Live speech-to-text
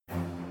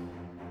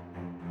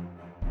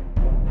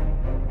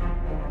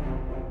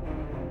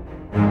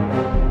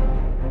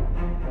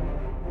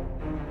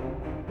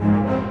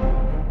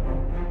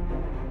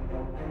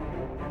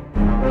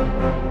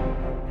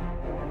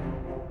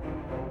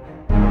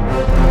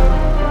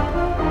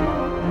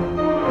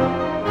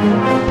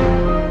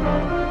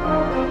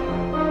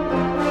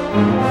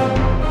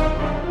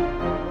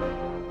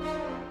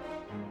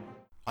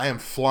I am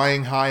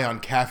flying high on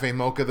Cafe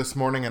Mocha this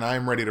morning and I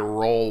am ready to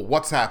roll.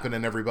 What's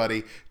happening,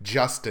 everybody?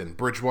 Justin,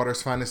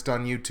 Bridgewater's Finest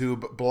on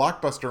YouTube,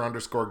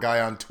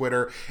 Blockbuster_guy on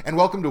Twitter, and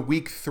welcome to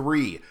week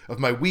 3 of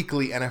my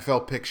weekly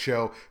NFL pick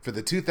show for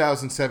the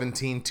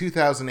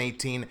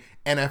 2017-2018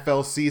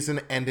 NFL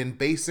season, and in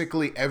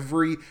basically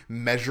every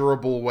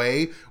measurable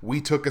way, we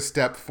took a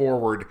step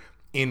forward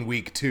in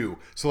week 2.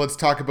 So let's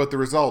talk about the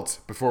results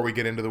before we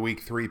get into the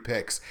week 3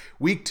 picks.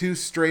 Week 2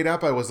 straight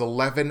up, I was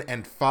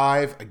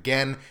 11-5.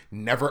 Again,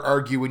 never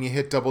argue when you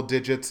hit double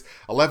digits.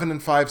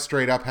 11-5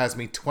 straight up has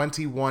me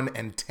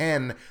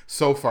 21-10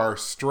 so far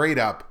straight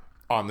up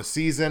on the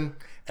season,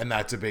 and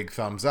that's a big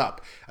thumbs up.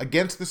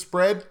 Against the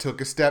spread, took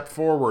a step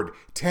forward.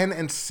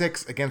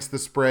 10-6 against the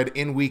spread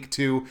in week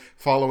 2,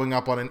 following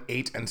up on an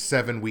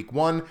 8-7 week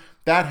 1.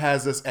 That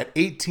has us at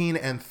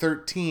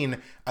 18-13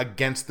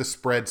 against the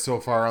spread so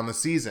far on the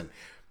season.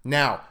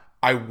 Now,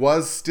 I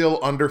was still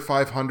under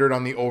 500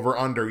 on the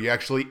over-under. You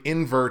actually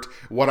invert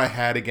what I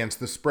had against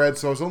the spread,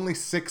 so I was only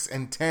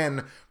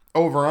 6-10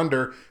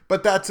 over-under,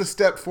 but that's a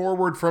step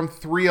forward from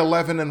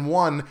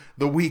 3-11-1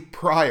 the week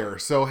prior.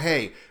 So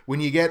hey,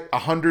 when you get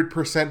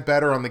 100%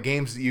 better on the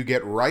games that you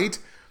get right,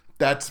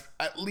 that's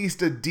at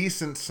least a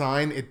decent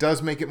sign. It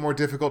does make it more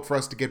difficult for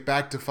us to get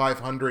back to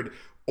 500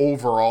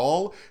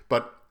 overall,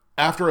 but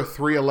after a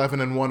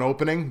 3-11-1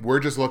 opening, we're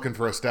just looking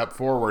for a step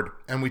forward,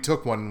 and we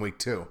took one in week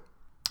 2.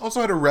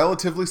 Also had a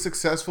relatively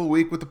successful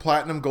week with the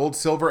platinum, gold,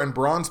 silver, and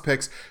bronze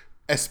picks,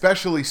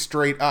 especially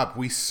straight up.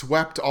 We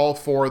swept all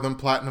 4 of them,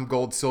 platinum,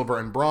 gold, silver,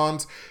 and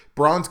bronze.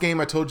 Bronze game,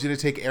 I told you to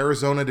take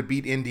Arizona to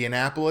beat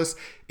Indianapolis.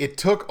 It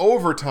took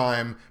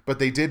overtime, but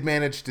they did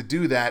manage to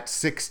do that,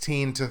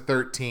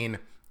 16-13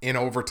 in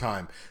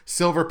overtime.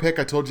 Silver pick,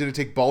 I told you to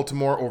take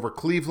Baltimore over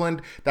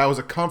Cleveland. That was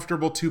a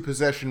comfortable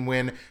 2-possession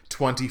win,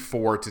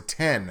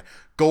 24-10.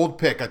 Gold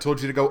pick, I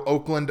told you to go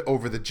Oakland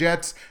over the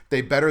Jets.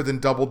 They better than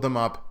doubled them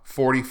up,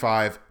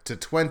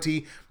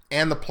 45-20.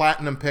 And the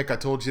platinum pick, I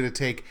told you to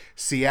take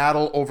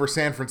Seattle over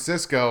San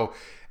Francisco.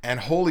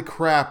 And holy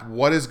crap,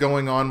 what is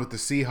going on with the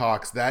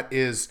Seahawks? That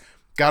is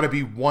got to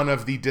be one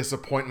of the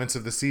disappointments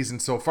of the season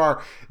so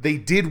far. They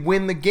did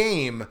win the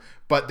game,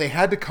 but they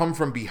had to come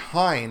from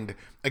behind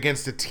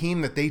against a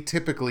team that they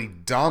typically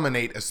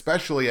dominate,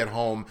 especially at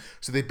home.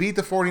 So they beat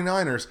the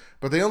 49ers,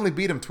 but they only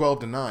beat them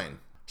 12-9.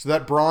 So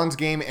that bronze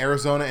game,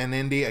 Arizona and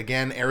Indy,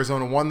 again,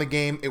 Arizona won the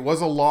game. It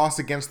was a loss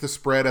against the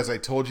spread, as I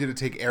told you to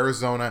take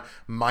Arizona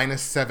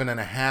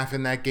 -7.5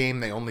 in that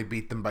game. They only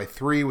beat them by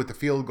 3 with the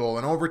field goal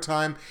in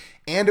overtime.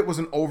 And it was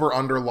an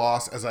over-under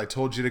loss, as I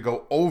told you to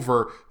go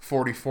over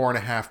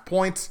 44.5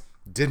 points.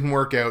 Didn't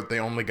work out. They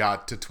only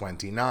got to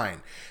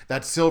 29.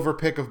 That silver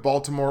pick of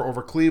Baltimore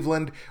over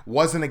Cleveland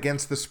wasn't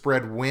against the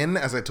spread win,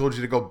 as I told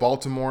you to go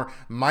Baltimore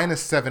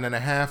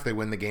 -7.5. They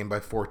win the game by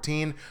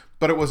 14,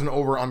 but it was an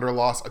over-under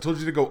loss. I told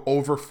you to go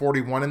over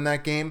 41 in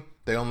that game.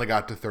 They only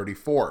got to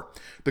 34.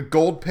 The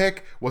gold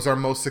pick was our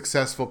most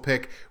successful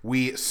pick.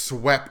 We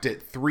swept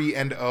it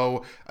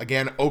 3-0.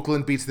 Again,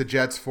 Oakland beats the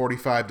Jets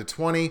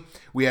 45-20.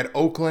 We had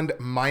Oakland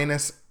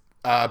minus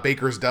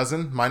Baker's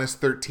dozen,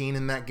 -13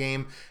 in that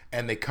game,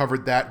 and they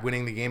covered that,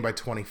 winning the game by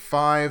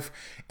 25.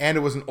 And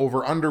it was an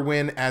over-under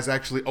win, as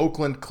actually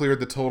Oakland cleared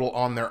the total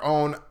on their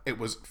own. It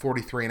was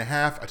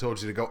 43.5. I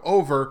told you to go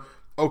over.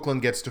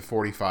 Oakland gets to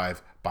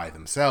 45 by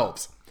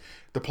themselves.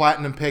 The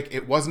platinum pick,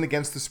 it wasn't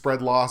against the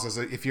spread loss. As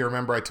if you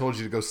remember, I told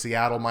you to go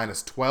Seattle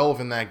 -12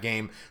 in that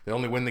game. They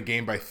only win the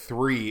game by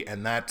 3,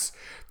 and that's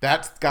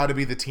got to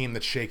be the team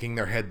that's shaking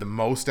their head the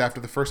most after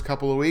the first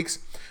couple of weeks.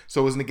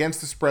 So it was an against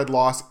the spread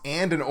loss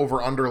and an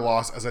over-under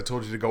loss, as I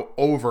told you to go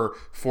over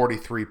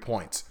 43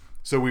 points.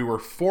 So we were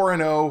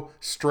 4-0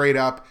 straight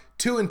up,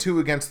 2-2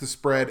 against the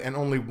spread, and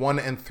only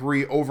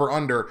 1-3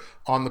 over-under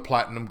on the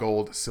platinum,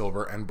 gold,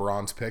 silver, and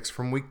bronze picks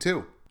from week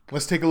 2.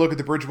 Let's take a look at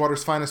the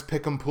Bridgewater's Finest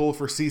Pick'em pool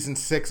for Season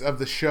 6 of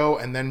the show,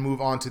 and then move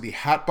on to the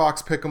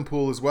Hatbox Pick'em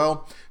pool as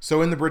well.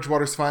 So in the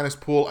Bridgewater's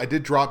Finest pool, I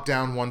did drop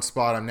down one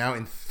spot. I'm now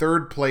in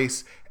 3rd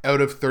place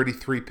out of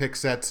 33 pick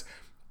sets.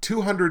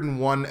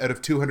 201 out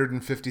of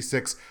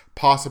 256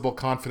 possible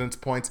confidence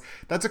points.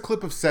 That's a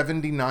clip of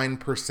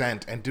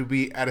 79%, and to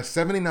be at a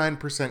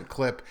 79%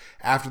 clip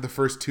after the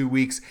first 2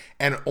 weeks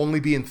and only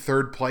be in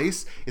 3rd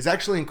place is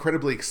actually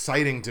incredibly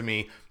exciting to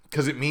me,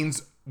 because it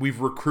means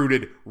we've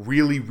recruited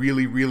really,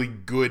 really, really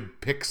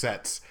good pick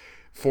sets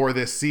for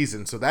this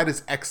season. So that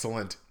is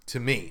excellent to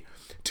me.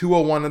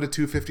 201 out of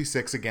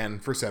 256 again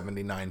for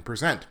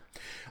 79%.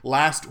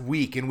 Last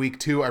week, in week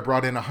 2, I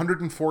brought in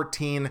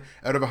 114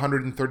 out of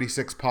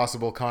 136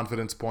 possible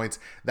confidence points.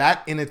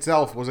 That in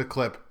itself was a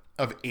clip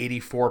of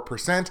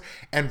 84%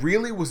 and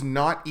really was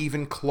not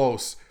even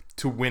close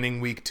to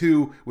winning week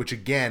 2, which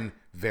again,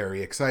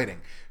 very exciting.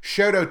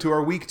 Shout out to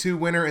our week 2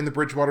 winner in the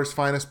Bridgewater's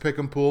Finest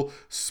Pick'em pool,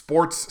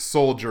 Sports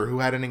Soldier, who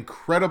had an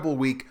incredible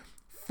week,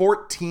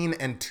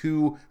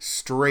 14-2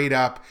 straight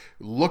up,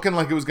 looking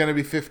like it was going to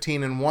be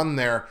 15-1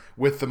 there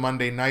with the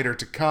Monday Nighter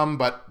to come,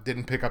 but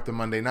didn't pick up the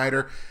Monday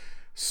Nighter.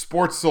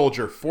 Sports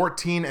Soldier,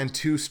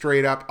 14-2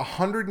 straight up,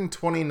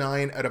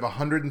 129 out of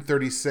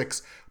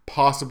 136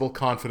 possible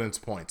confidence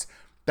points.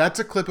 That's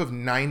a clip of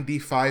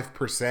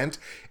 95%,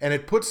 and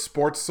it puts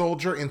Sports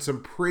Soldier in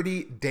some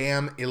pretty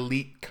damn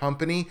elite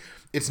company.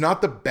 It's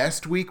not the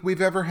best week we've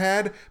ever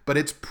had, but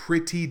it's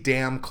pretty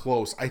damn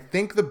close. I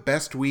think the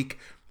best week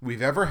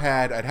we've ever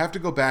had, I'd have to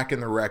go back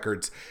in the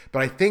records,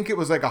 but I think it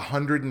was like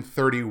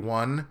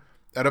 131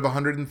 out of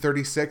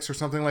 136 or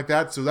something like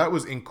that. So that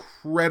was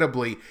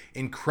incredibly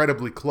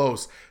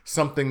close.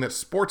 Something that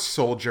Sports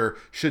Soldier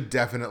should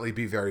definitely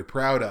be very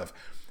proud of.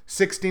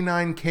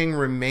 69 King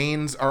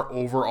remains our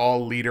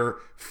overall leader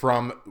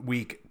from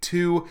week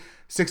 2.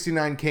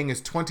 69 King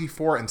is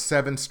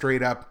 24-7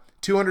 straight up,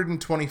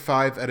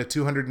 225 out of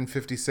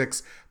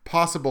 256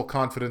 possible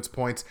confidence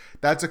points.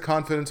 That's a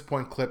confidence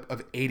point clip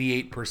of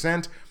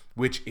 88%,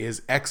 which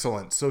is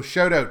excellent. So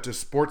shout out to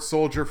Sports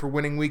Soldier for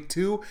winning week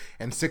 2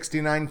 and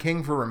 69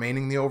 King for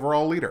remaining the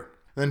overall leader.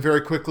 Then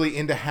very quickly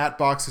into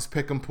Hatbox's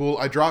pick and pool.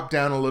 I dropped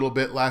down a little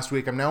bit last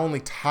week. I'm now only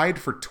tied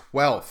for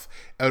 12th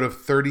out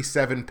of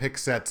 37 pick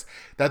sets.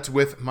 That's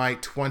with my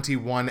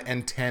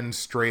 21-10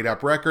 straight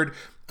up record.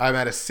 I'm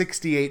at a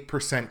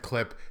 68%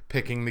 clip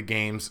picking the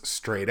games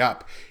straight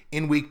up.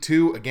 In week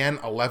 2, again,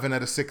 11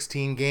 out of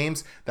 16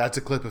 games. That's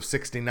a clip of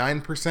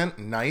 69%.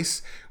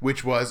 Nice,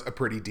 which was a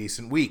pretty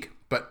decent week.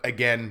 But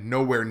again,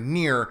 nowhere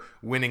near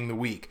winning the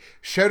week.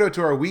 Shout out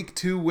to our week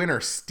 2 winner,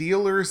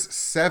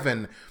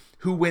 Steelers7,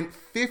 who went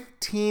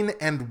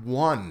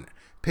 15-1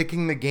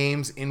 picking the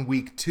games in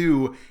week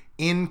 2.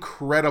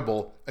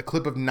 Incredible. A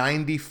clip of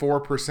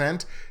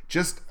 94%.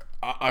 Just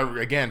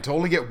again, to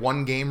only get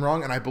one game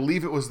wrong, and I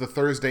believe it was the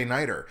Thursday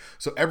nighter.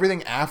 So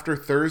everything after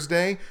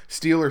Thursday,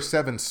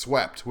 Steelers7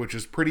 swept, which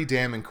is pretty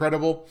damn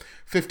incredible.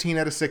 15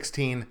 out of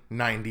 16,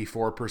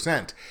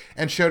 94%.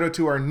 And shout out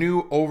to our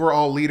new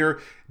overall leader,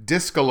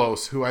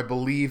 Discalos, who I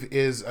believe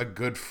is a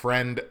good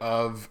friend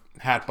of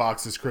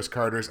Hatbox's, Chris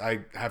Carter's. I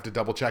have to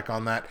double check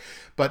on that.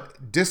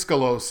 But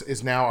Discalos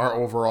is now our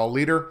overall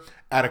leader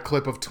at a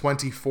clip of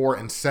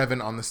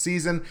 24-7 on the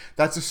season.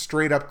 That's a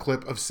straight up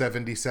clip of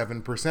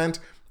 77%.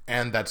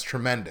 And that's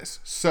tremendous.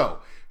 So,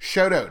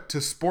 shout out to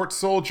Sports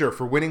Soldier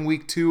for winning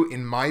week 2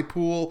 in my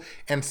pool,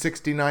 and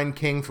 69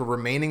 King for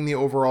remaining the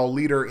overall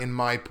leader in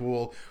my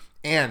pool,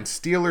 and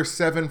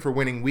Steelers7 for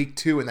winning week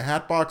 2 in the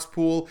Hatbox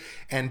pool,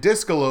 and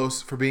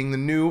Discalos for being the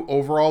new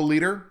overall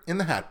leader in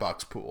the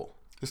Hatbox pool.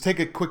 Let's take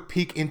a quick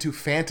peek into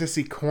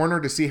Fantasy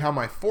Corner to see how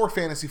my 4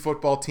 fantasy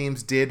football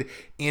teams did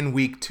in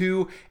week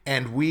 2,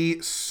 and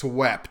we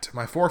swept.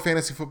 My 4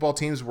 fantasy football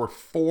teams were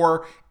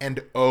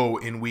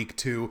 4-0 in week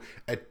 2,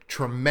 a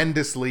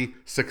tremendously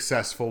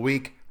successful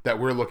week that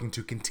we're looking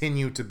to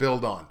continue to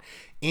build on.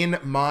 In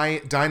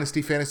my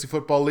Dynasty Fantasy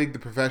Football League, the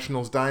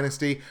Professionals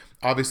Dynasty,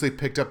 obviously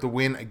picked up the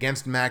win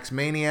against Max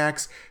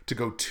Maniacs to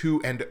go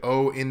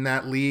 2-0 in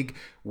that league.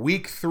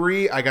 Week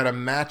 3, I got a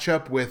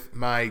matchup with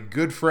my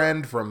good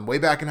friend from way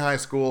back in high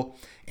school,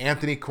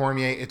 Anthony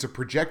Cormier. It's a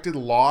projected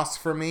loss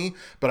for me,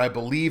 but I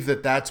believe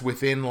that that's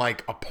within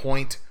like a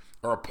point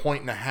or a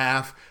point and a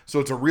half. So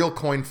it's a real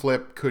coin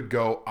flip, could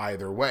go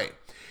either way.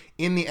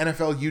 In the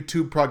NFL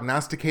YouTube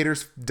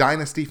Prognosticators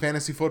Dynasty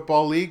Fantasy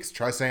Football Leagues,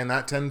 try saying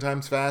that 10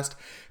 times fast,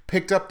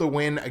 picked up the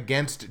win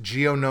against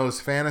Geo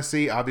Knows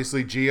Fantasy.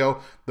 Obviously,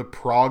 Geo, the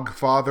prog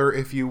father,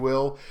 if you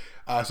will.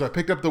 So I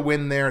picked up the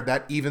win there.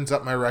 That evens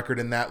up my record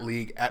in that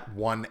league at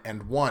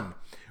 1-1.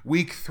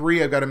 Week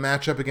 3, I've got a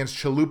matchup against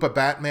Chalupa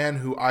Batman,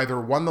 who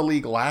either won the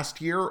league last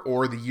year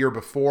or the year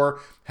before.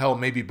 Hell,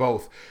 maybe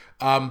both.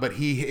 But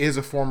he is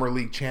a former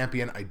league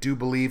champion, I do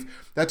believe.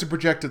 That's a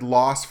projected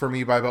loss for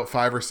me by about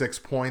 5 or 6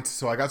 points,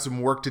 so I got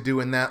some work to do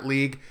in that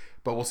league,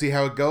 but we'll see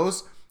how it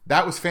goes.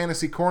 That was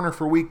Fantasy Corner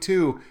for week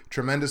 2,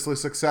 tremendously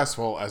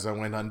successful as I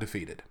went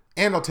undefeated.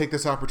 And I'll take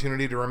this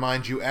opportunity to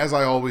remind you, as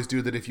I always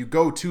do, that if you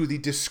go to the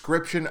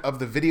description of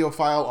the video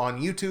file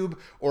on YouTube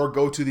or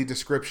go to the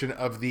description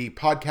of the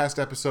podcast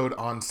episode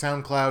on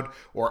SoundCloud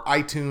or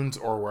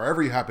iTunes or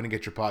wherever you happen to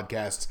get your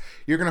podcasts,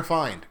 you're going to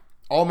find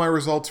all my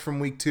results from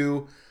week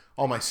 2,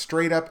 all my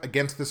straight up,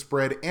 against the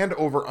spread, and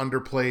over-under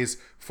plays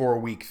for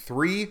week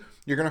 3.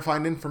 You're going to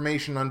find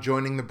information on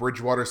joining the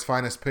Bridgewater's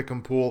Finest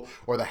Pick'em Pool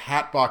or the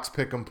Hatbox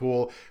Pick'em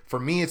Pool. For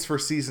me, it's for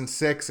Season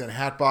 6, and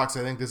Hatbox,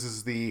 I think this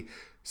is the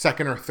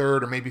second or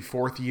third or maybe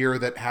 4th year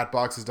that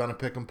Hatbox has done a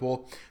pick and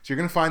pull. So you're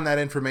going to find that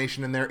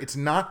information in there. It's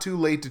not too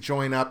late to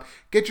join up.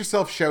 Get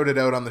yourself shouted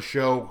out on the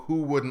show.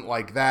 Who wouldn't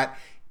like that?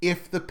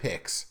 If the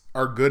picks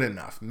are good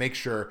enough, make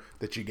sure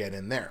that you get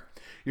in there.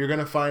 You're going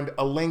to find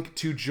a link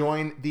to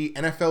join the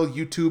NFL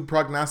YouTube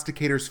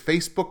Prognosticators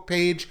Facebook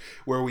page,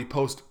 where we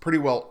post pretty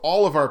well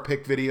all of our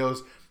pick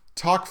videos,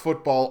 talk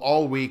football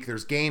all week.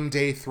 There's game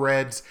day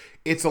threads.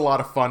 It's a lot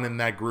of fun in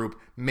that group.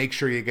 Make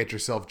sure you get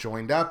yourself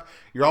joined up.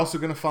 You're also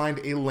going to find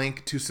a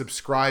link to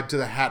subscribe to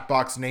the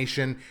Hatbox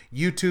Nation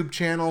YouTube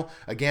channel.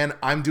 Again,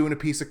 I'm doing a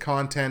piece of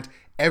content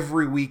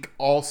every week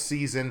all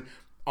season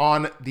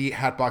on the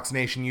Hatbox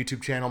Nation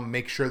YouTube channel.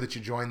 Make sure that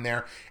you join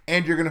there.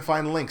 And you're going to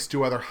find links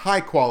to other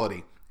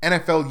high-quality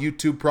NFL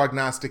YouTube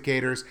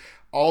prognosticators.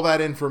 All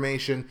that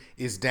information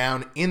is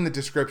down in the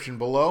description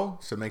below,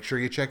 so make sure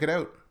you check it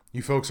out.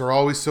 You folks are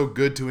always so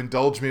good to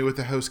indulge me with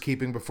the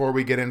housekeeping before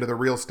we get into the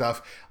real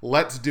stuff.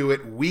 Let's do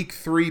it. Week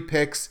 3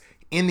 picks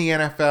in the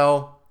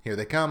NFL. Here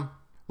they come.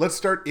 Let's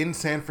start in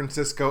San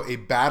Francisco, a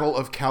battle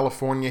of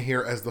California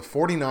here as the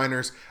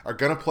 49ers are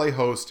going to play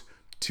host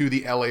to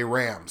the LA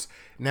Rams.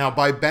 Now,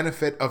 by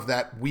benefit of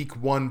that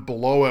week 1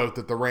 blowout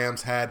that the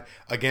Rams had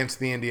against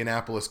the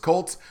Indianapolis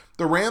Colts,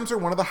 the Rams are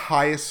one of the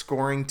highest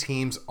scoring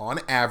teams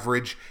on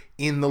average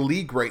in the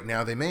league right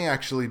now. They may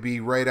actually be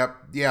right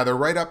up, they're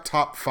right up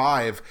top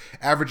 5,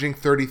 averaging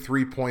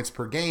 33 points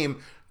per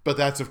game, but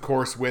that's of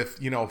course with,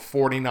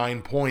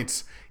 49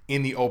 points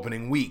in the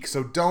opening week.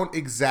 So don't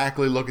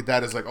exactly look at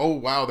that as like, oh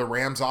wow, the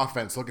Rams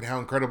offense, look at how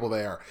incredible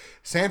they are.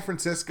 San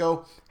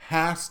Francisco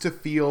has to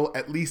feel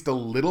at least a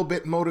little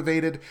bit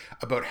motivated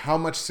about how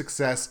much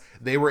success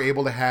they were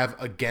able to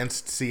have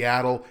against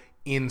Seattle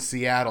in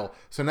Seattle.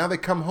 So now they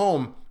come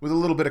home with a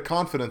little bit of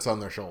confidence on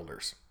their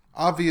shoulders.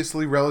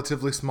 Obviously,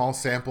 relatively small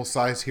sample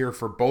size here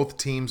for both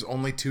teams,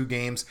 only 2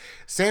 games.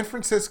 San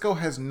Francisco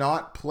has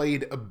not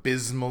played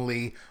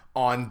abysmally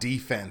on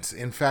defense.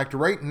 In fact,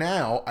 right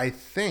now, I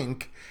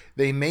think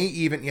they may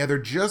even, they're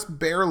just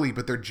barely,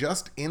 but they're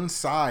just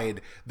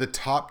inside the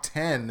top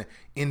 10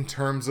 in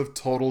terms of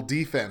total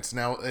defense.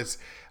 Now, it's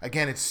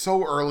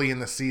so early in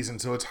the season,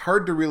 so it's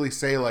hard to really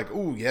say like,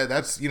 oh yeah,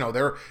 that's,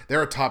 they're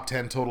a top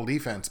 10 total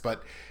defense,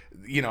 but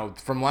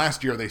from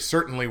last year, they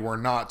certainly were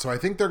not. So I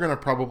think they're going to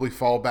probably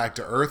fall back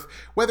to earth.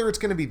 Whether it's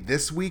going to be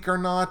this week or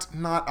not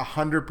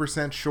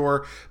 100%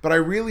 sure. But I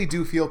really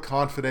do feel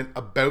confident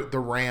about the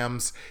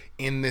Rams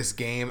in this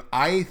game.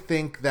 I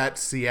think that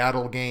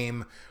Seattle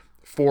game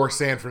for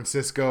San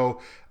Francisco,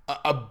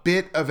 a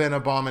bit of an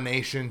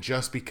abomination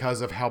just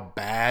because of how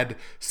bad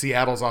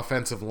Seattle's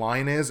offensive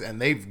line is, and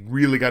they've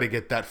really got to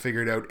get that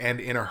figured out and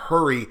in a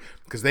hurry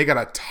because they got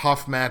a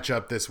tough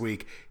matchup this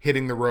week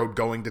hitting the road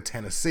going to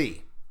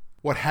Tennessee.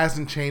 What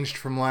hasn't changed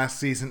from last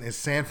season is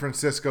San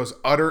Francisco's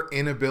utter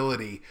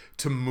inability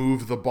to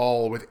move the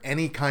ball with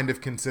any kind of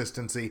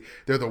consistency.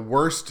 They're the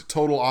worst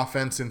total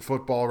offense in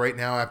football right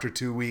now after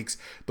 2 weeks,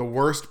 the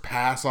worst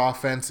pass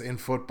offense in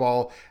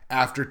football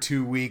after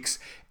 2 weeks,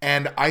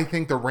 and I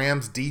think the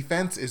Rams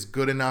defense is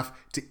good enough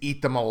to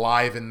eat them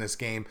alive in this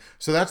game.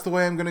 So that's the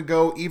way I'm going to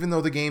go, even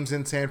though the game's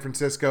in San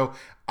Francisco.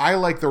 I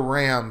like the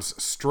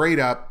Rams straight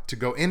up to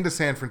go into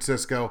San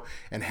Francisco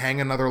and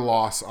hang another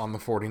loss on the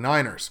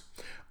 49ers.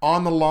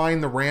 On the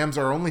line, the Rams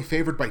are only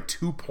favored by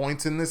 2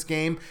 points in this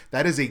game.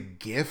 That is a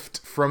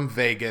gift from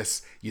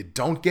Vegas. You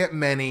don't get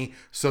many,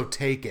 so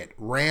take it.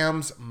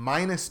 Rams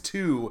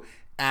 -2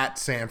 at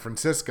San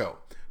Francisco.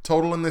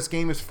 Total in this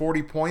game is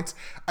 40 points.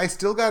 I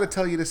still got to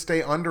tell you to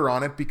stay under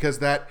on it because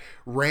that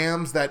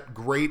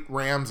great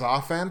Rams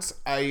offense,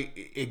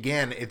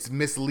 it's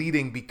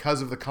misleading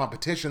because of the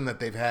competition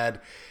that they've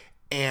had.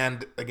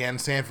 And again,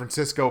 San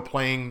Francisco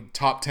playing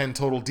top 10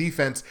 total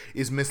defense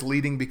is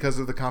misleading because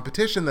of the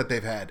competition that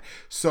they've had.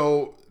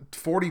 So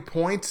 40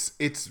 points,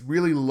 it's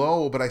really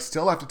low, but I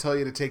still have to tell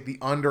you to take the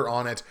under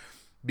on it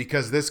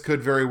because this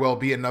could very well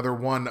be another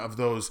one of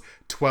those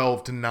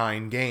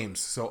 12-9 games.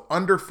 So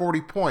under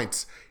 40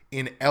 points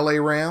in LA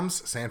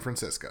Rams, San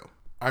Francisco.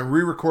 I'm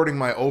re-recording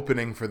my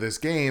opening for this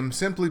game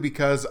simply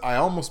because I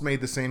almost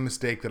made the same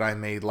mistake that I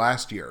made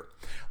last year.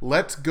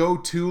 Let's go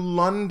to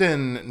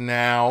London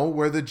now,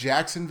 where the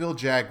Jacksonville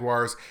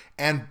Jaguars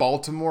and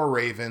Baltimore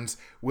Ravens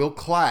will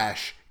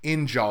clash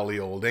in jolly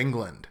old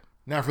England.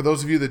 Now, for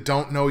those of you that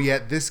don't know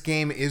yet, this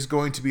game is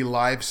going to be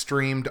live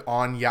streamed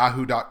on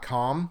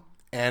yahoo.com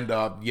and,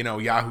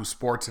 Yahoo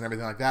Sports and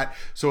everything like that.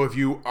 So if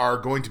you are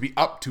going to be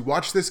up to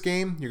watch this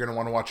game, you're going to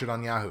want to watch it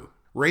on Yahoo.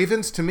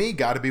 Ravens, to me,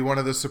 got to be one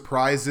of the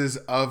surprises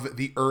of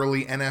the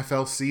early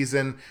NFL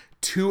season.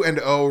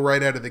 2-0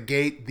 right out of the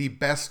gate, the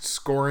best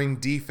scoring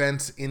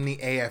defense in the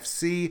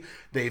AFC.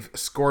 They've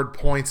scored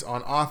points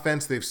on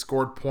offense. They've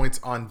scored points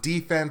on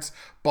defense.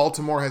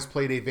 Baltimore has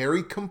played a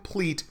very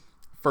complete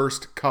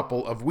first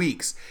couple of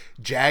weeks.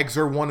 Jags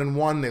are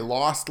 1-1. They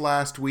lost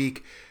last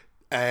week.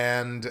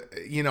 And,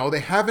 they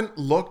haven't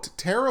looked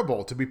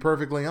terrible, to be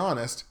perfectly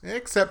honest,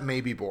 except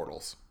maybe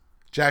Bortles.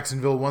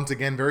 Jacksonville, once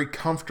again, very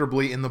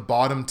comfortably in the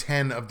bottom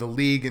 10 of the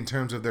league in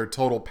terms of their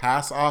total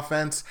pass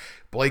offense.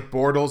 Blake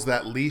Bortles,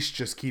 that leash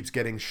just keeps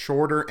getting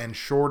shorter and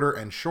shorter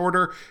and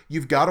shorter.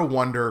 You've got to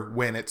wonder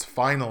when it's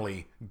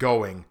finally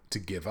going to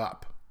give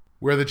up.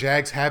 Where the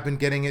Jags have been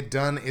getting it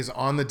done is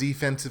on the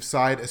defensive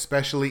side,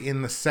 especially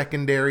in the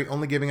secondary,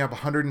 only giving up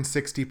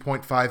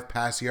 160.5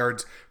 pass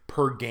yards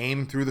per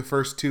game through the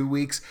first 2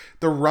 weeks.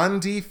 The run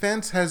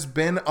defense has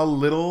been a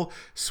little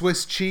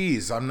Swiss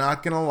cheese. I'm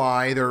not going to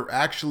lie. They're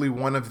actually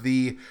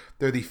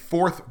they're the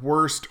 4th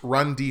worst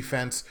run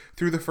defense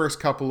through the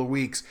first couple of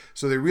weeks.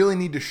 So they really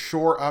need to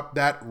shore up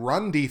that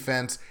run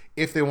defense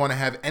if they want to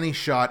have any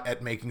shot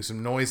at making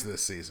some noise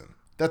this season.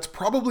 That's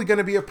probably going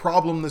to be a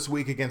problem this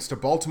week against a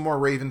Baltimore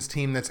Ravens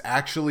team that's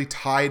actually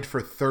tied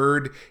for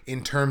third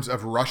in terms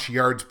of rush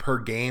yards per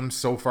game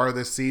so far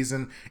this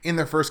season. In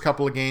their first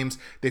couple of games,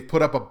 they've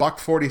put up a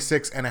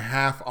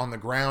 $146.5 on the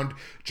ground.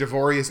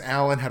 Javorius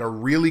Allen had a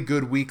really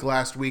good week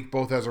last week,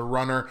 both as a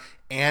runner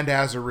and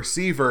as a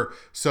receiver,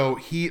 so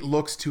he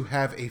looks to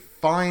have a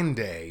fine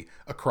day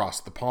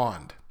across the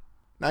pond.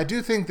 Now, I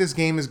do think this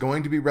game is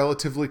going to be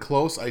relatively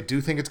close. I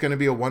do think it's going to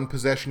be a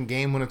one-possession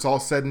game when it's all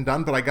said and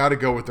done, but I got to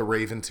go with the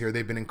Ravens here.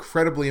 They've been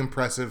incredibly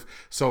impressive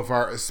so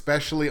far,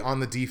 especially on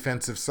the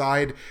defensive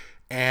side,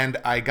 and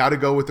I got to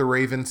go with the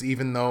Ravens,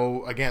 even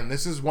though, again,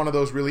 this is one of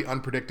those really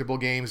unpredictable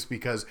games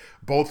because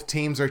both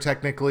teams are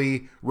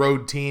technically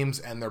road teams,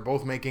 and they're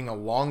both making a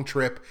long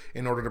trip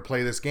in order to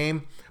play this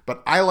game,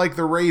 but I like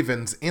the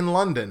Ravens in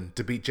London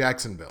to beat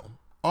Jacksonville.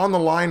 On the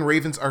line,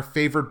 Ravens are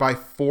favored by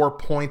 4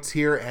 points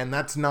here, and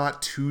that's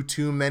not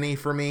too many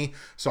for me.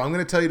 So I'm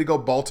going to tell you to go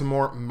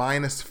Baltimore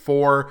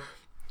 -4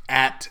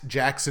 at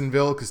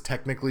Jacksonville, because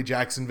technically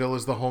Jacksonville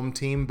is the home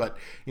team, but,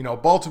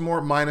 Baltimore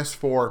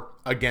 -4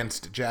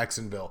 against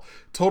Jacksonville.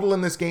 Total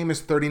in this game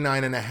is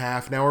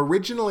 39.5. Now,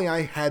 originally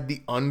I had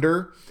the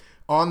under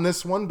on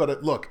this one,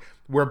 but look,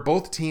 where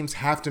both teams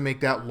have to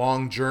make that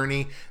long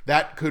journey,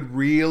 that could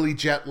really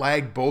jet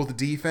lag both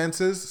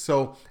defenses.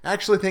 So I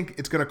actually think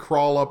it's going to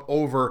crawl up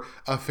over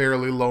a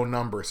fairly low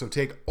number. So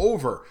take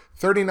over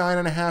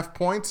 39.5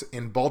 points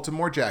in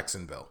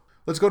Baltimore-Jacksonville.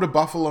 Let's go to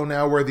Buffalo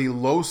now, where the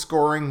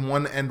low-scoring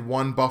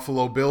 1-1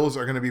 Buffalo Bills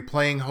are going to be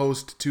playing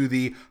host to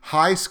the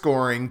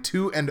high-scoring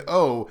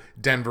 2-0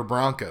 Denver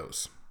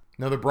Broncos.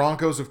 Now, the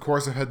Broncos, of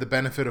course, have had the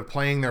benefit of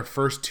playing their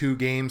first 2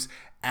 games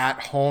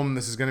at home.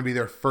 This is going to be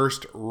their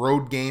first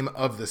road game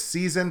of the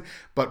season,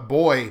 but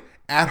boy,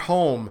 at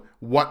home,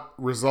 what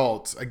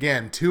results.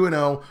 Again,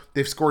 2-0.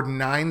 They've scored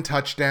 9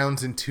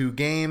 touchdowns in 2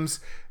 games.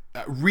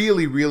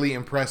 Really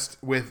impressed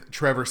with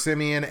Trevor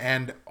Siemian,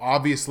 and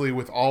obviously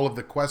with all of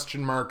the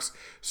question marks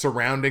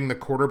surrounding the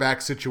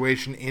quarterback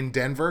situation in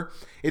Denver.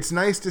 It's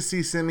nice to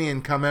see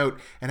Siemian come out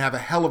and have a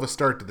hell of a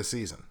start to the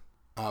season.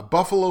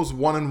 Buffalo's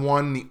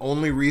 1-1. The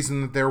only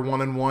reason that they're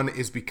 1-1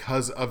 is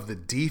because of the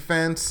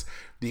defense.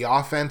 The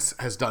offense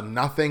has done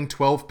nothing,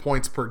 12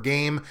 points per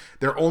game.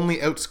 They're only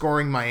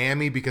outscoring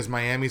Miami because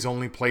Miami's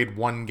only played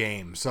 1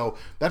 game. So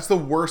that's the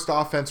worst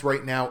offense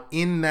right now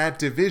in that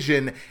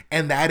division,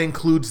 and that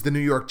includes the New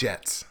York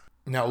Jets.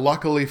 Now,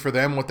 luckily for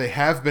them, what they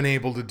have been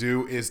able to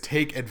do is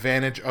take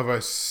advantage of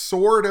a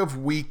sort of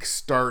weak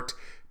start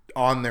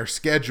on their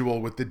schedule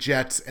with the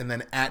Jets and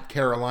then at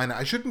Carolina.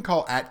 I shouldn't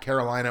call at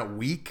Carolina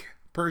weak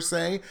per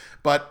se,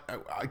 but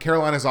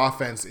Carolina's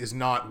offense is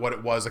not what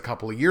it was a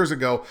couple of years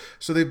ago,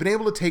 so they've been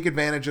able to take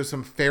advantage of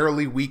some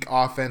fairly weak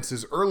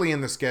offenses early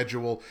in the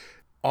schedule.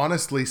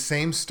 Honestly,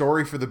 same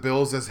story for the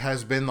Bills as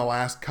has been the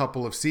last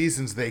couple of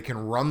seasons. They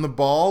can run the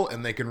ball,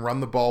 and they can run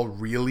the ball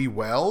really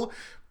well,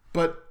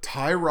 but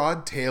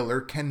Tyrod Taylor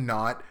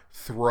cannot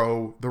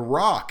throw the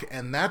rock,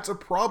 and that's a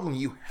problem.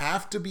 You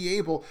have to be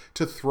able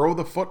to throw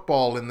the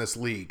football in this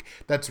league.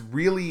 That's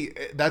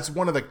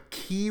one of the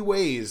key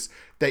ways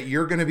that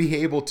you're going to be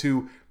able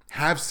to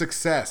have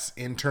success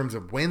in terms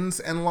of wins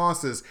and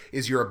losses,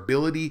 is your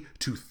ability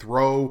to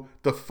throw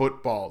the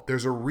football.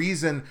 There's a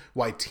reason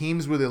why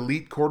teams with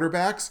elite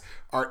quarterbacks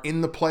are in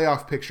the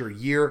playoff picture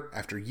year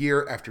after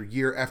year after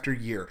year after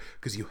year,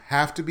 because you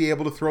have to be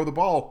able to throw the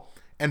ball,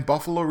 and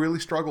Buffalo really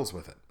struggles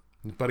with it.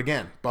 But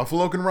again,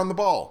 Buffalo can run the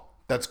ball.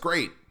 That's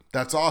great.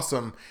 That's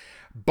awesome.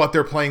 But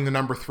they're playing the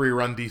number 3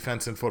 run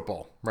defense in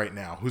football right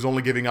now, who's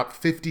only giving up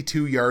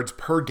 52 yards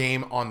per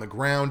game on the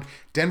ground.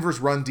 Denver's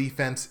run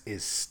defense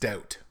is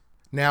stout.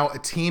 Now, a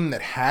team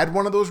that had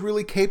one of those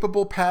really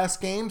capable pass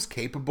games,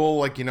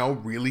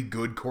 really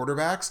good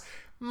quarterbacks,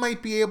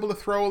 might be able to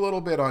throw a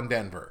little bit on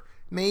Denver.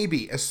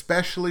 Maybe,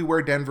 especially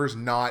where Denver's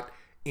not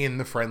in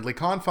the friendly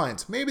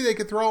confines. Maybe they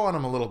could throw on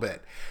them a little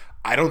bit.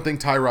 I don't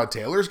think Tyrod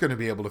Taylor's going to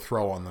be able to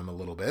throw on them a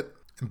little bit.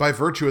 By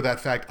virtue of that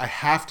fact, I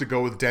have to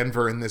go with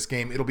Denver in this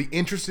game. It'll be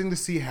interesting to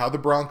see how the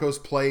Broncos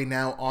play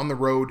now on the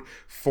road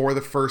for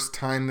the first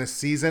time this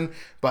season.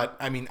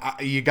 But,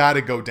 you got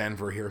to go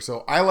Denver here.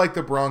 So I like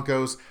the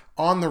Broncos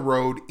on the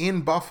road in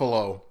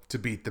Buffalo to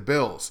beat the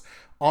Bills.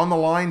 On the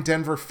line,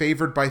 Denver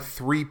favored by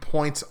 3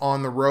 points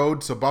on the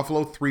road. So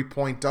Buffalo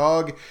 3-point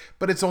dog,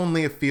 but it's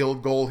only a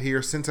field goal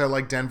here. Since I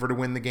like Denver to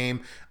win the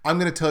game, I'm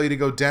going to tell you to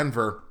go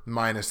Denver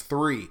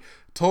 -3.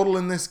 Total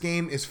in this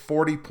game is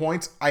 40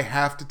 points. I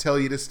have to tell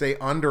you to stay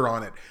under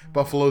on it.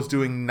 Buffalo's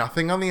doing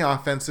nothing on the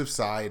offensive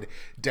side.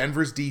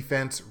 Denver's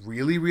defense,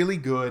 really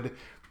good.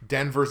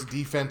 Denver's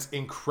defense,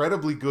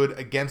 incredibly good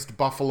against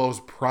Buffalo's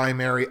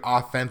primary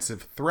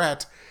offensive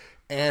threat.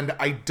 And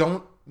I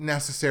don't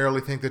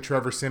necessarily think that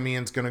Trevor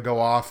Siemian's going to go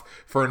off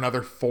for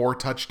another 4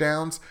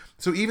 touchdowns.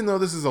 So even though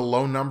this is a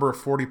low number of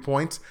 40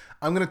 points,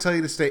 I'm going to tell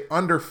you to stay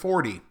under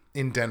 40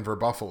 in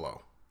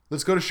Denver-Buffalo.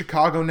 Let's go to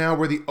Chicago now,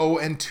 where the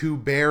 0-2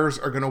 Bears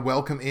are going to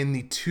welcome in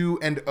the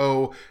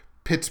 2-0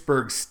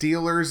 Pittsburgh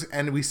Steelers,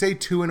 and we say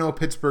 2-0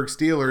 Pittsburgh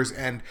Steelers,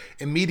 and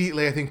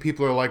immediately I think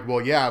people are like,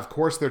 well, yeah, of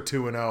course they're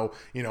 2-0.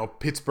 You know,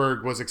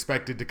 Pittsburgh was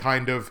expected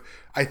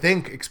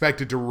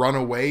to run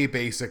away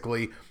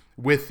basically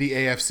with the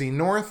AFC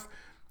North.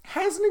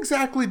 Hasn't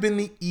exactly been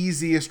the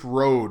easiest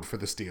road for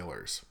the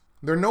Steelers.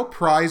 They're no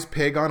prize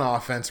pig on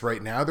offense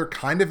right now. They're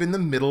kind of in the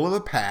middle of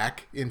the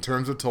pack in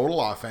terms of total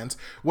offense.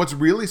 What's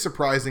really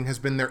surprising has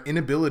been their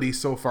inability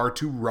so far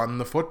to run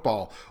the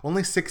football.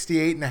 Only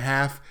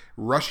 68.5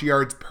 rush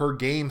yards per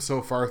game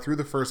so far through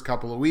the first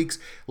couple of weeks.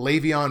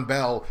 Le'Veon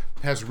Bell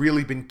has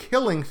really been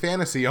killing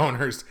fantasy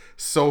owners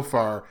so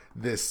far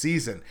this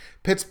season.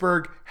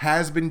 Pittsburgh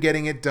has been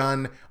getting it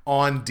done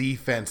on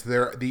defense.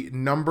 They're the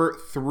number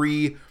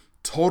 3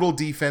 total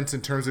defense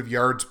in terms of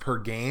yards per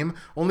game,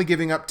 only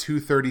giving up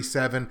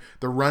 237.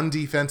 The run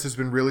defense has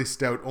been really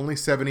stout, only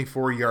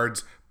 74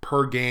 yards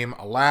per game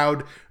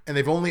allowed, and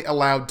they've only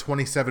allowed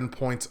 27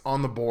 points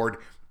on the board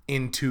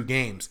in 2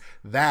 games.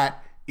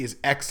 That is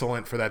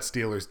excellent for that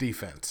Steelers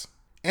defense.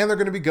 And they're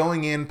going to be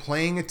going in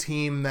playing a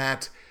team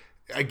that,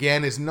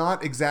 again, is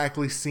not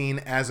exactly seen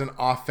as an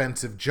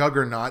offensive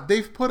juggernaut.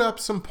 They've put up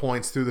some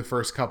points through the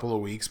first couple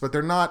of weeks, but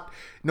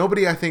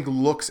nobody I think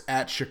looks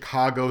at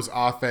Chicago's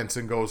offense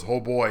and goes, oh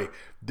boy,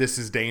 this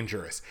is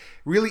dangerous.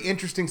 Really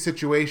interesting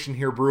situation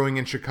here brewing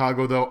in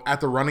Chicago, though,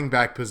 at the running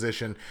back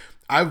position.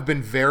 I've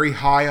been very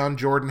high on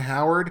Jordan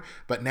Howard,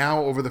 but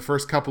now over the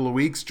first couple of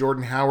weeks,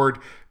 Jordan Howard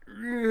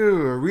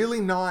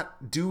really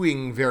not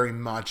doing very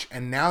much.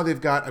 And now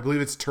they've got, I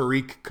believe it's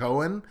Tariq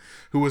Cohen,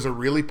 who was a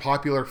really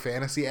popular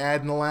fantasy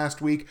ad in the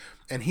last week.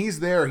 And he's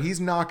there.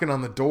 He's knocking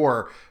on the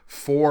door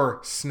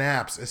for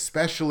snaps,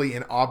 especially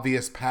in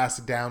obvious pass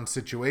down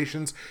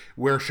situations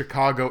where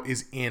Chicago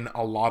is in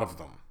a lot of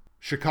them.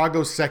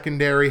 Chicago's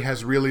secondary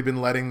has really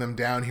been letting them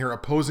down here.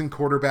 Opposing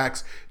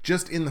quarterbacks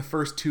just in the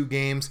first 2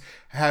 games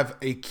have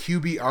a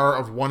QBR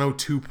of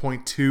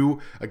 102.2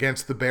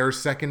 against the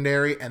Bears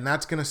secondary, and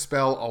that's going to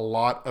spell a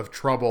lot of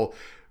trouble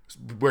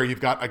where you've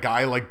got a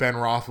guy like Ben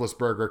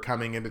Roethlisberger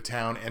coming into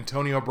town.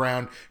 Antonio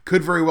Brown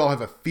could very well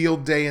have a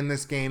field day in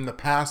this game. The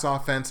pass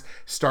offense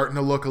starting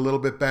to look a little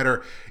bit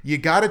better. You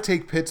got to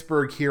take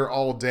Pittsburgh here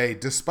all day.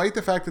 Despite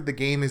the fact that the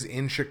game is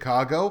in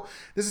Chicago,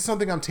 this is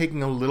something I'm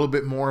taking a little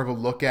bit more of a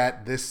look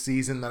at this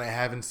season than I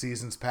have in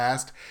seasons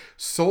past.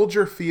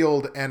 Soldier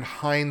Field and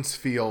Heinz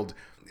Field,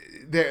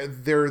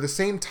 they're the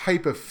same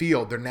type of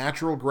field. They're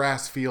natural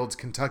grass fields,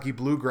 Kentucky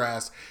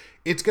bluegrass.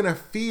 It's going to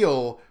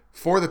feel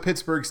for the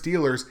Pittsburgh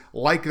Steelers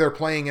like they're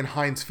playing in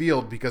Heinz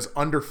Field because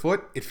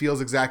underfoot, it feels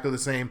exactly the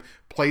same,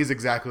 plays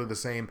exactly the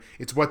same.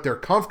 It's what they're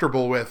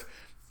comfortable with.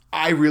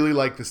 I really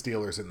like the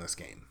Steelers in this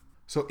game.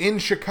 So in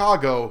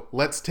Chicago,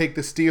 let's take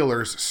the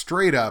Steelers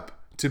straight up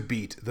to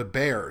beat the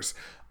Bears.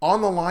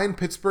 On the line,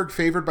 Pittsburgh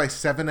favored by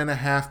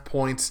 7.5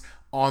 points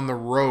on the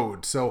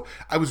road. So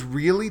I was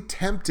really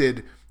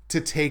tempted to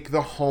take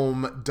the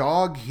home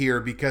dog here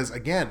because,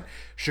 again,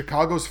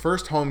 Chicago's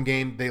first home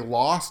game, they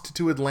lost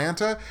to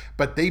Atlanta,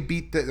 but they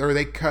beat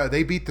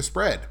the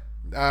spread.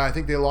 I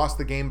think they lost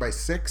the game by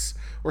 6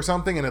 or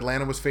something, and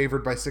Atlanta was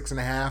favored by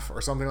 6.5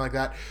 or something like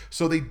that.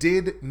 So they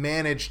did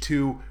manage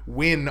to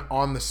win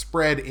on the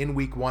spread in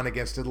week 1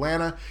 against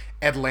Atlanta.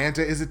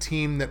 Atlanta is a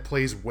team that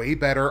plays way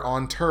better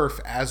on turf,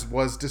 as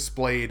was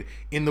displayed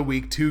in the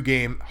week 2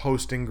 game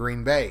hosting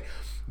Green Bay.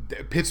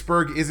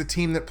 Pittsburgh is a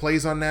team that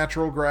plays on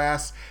natural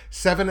grass.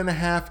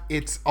 7.5,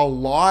 it's a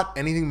lot.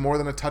 Anything more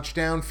than a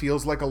touchdown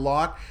feels like a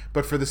lot.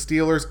 But for the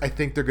Steelers, I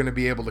think they're going to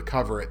be able to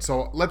cover it.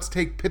 So let's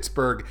take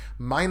Pittsburgh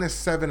minus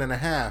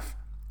 7.5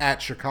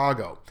 at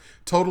Chicago.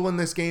 Total in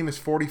this game is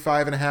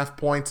 45.5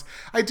 points.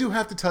 I do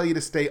have to tell you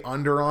to stay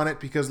under on it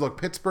because, look,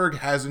 Pittsburgh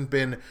hasn't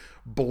been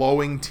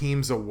blowing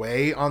teams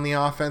away on the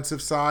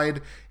offensive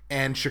side.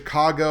 And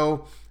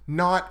Chicago,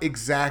 not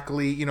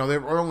exactly,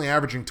 they're only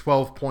averaging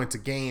 12 points a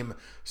game.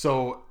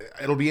 So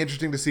it'll be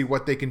interesting to see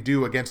what they can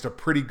do against a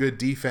pretty good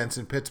defense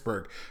in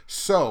Pittsburgh.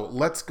 So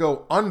let's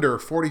go under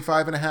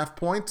 45.5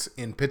 points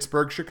in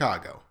Pittsburgh,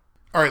 Chicago.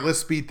 All right, let's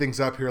speed things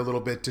up here a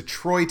little bit.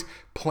 Detroit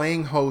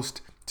playing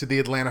host to the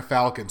Atlanta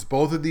Falcons.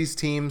 Both of these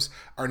teams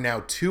are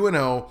now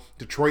 2-0.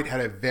 Detroit had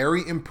a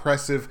very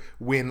impressive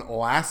win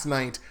last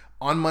night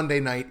on Monday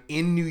night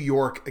in New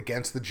York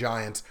against the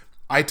Giants.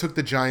 I took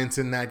the Giants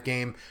in that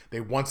game.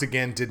 They once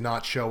again did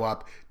not show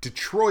up.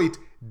 Detroit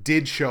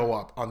did show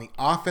up on the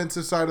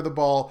offensive side of the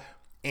ball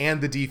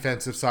and the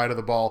defensive side of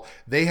the ball.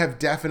 They have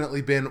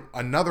definitely been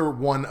another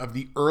one of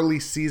the early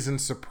season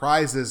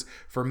surprises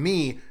for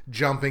me,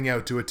 jumping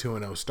out to a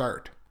 2-0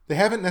 start. They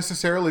haven't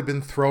necessarily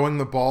been throwing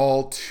the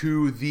ball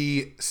to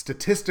the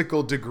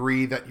statistical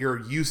degree that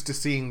you're used to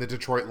seeing the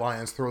Detroit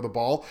Lions throw the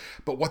ball,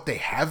 but what they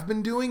have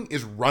been doing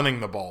is running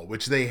the ball,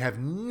 which they have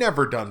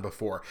never done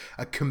before.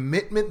 A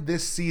commitment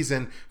this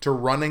season to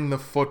running the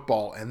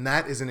football, and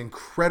that is an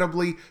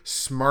incredibly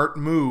smart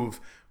move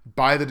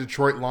by the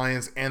Detroit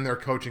Lions and their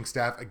coaching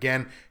staff.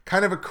 Again,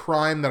 kind of a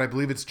crime that I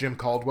believe it's Jim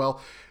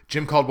Caldwell.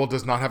 Jim Caldwell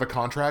does not have a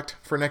contract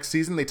for next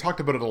season. They talked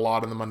about it a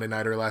lot on the Monday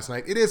Nighter last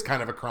night. It is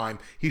kind of a crime.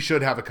 He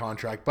should have a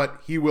contract, but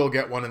he will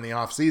get one in the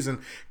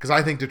offseason because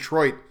I think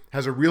Detroit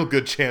has a real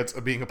good chance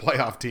of being a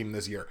playoff team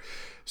this year.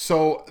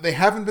 So they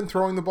haven't been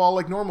throwing the ball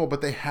like normal,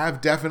 but they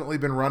have definitely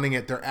been running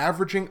it. They're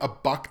averaging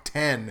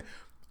 $110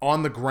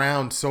 on the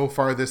ground so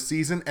far this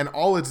season, and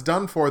all it's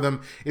done for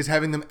them is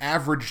having them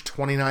average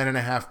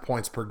 29.5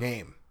 points per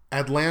game.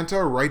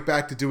 Atlanta, right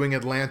back to doing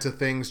Atlanta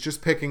things,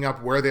 just picking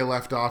up where they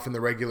left off in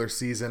the regular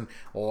season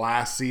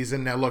last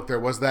season. Now look, there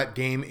was that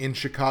game in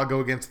Chicago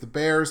against the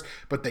Bears,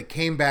 but they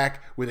came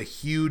back with a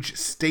huge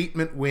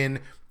statement win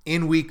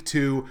in week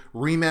 2,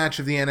 rematch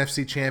of the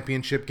NFC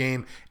Championship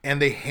game,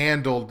 and they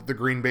handled the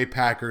Green Bay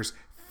Packers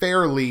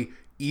fairly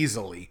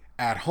easily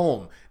at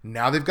home.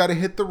 Now they've got to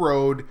hit the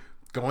road,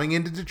 going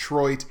into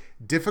Detroit,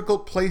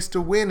 difficult place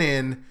to win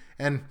in,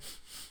 and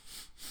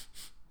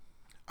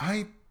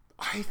I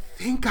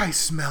think I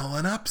smell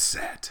an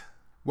upset.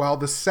 While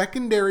the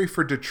secondary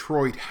for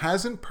Detroit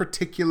hasn't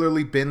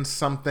particularly been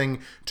something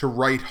to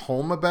write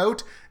home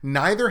about,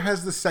 neither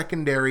has the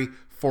secondary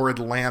for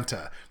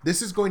Atlanta.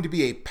 This is going to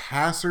be a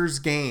passer's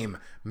game.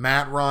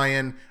 Matt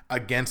Ryan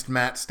against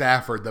Matt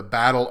Stafford, the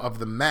battle of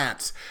the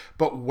Matts.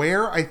 But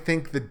where I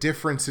think the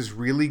difference is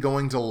really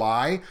going to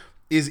lie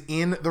is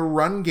in the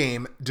run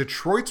game.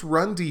 Detroit's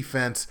run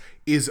defense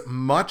is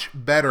much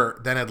better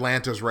than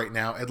Atlanta's right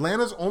now.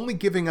 Atlanta's only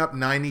giving up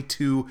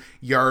 92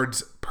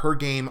 yards per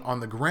game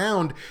on the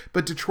ground,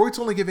 but Detroit's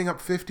only giving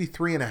up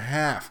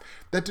 53.5.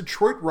 That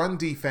Detroit run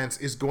defense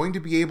is going to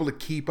be able to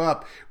keep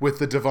up with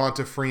the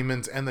Devonta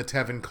Freemans and the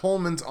Tevin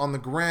Colemans on the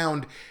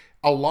ground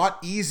a lot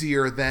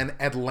easier than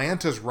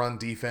Atlanta's run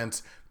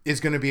defense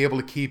is going to be able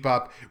to keep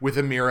up with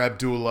Amir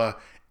Abdullah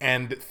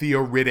and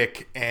Theo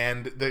Riddick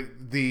and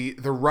the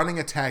running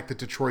attack that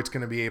Detroit's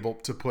going to be able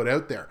to put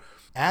out there.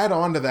 Add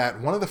on to that,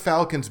 one of the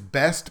Falcons'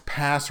 best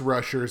pass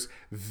rushers,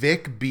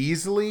 Vic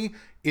Beasley,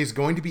 is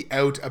going to be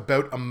out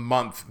about a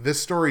month. This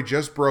story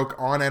just broke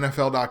on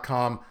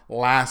NFL.com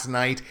last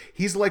night.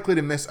 He's likely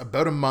to miss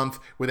about a month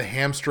with a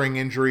hamstring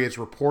injury. It's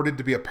reported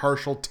to be a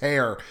partial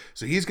tear.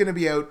 So he's going to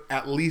be out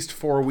at least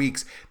 4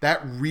 weeks.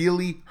 That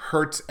really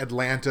hurts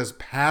Atlanta's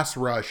pass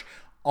rush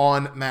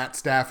on Matt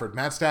Stafford.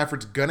 Matt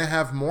Stafford's going to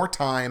have more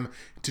time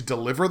to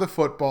deliver the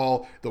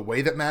football the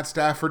way that Matt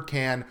Stafford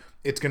can.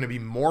 It's going to be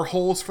more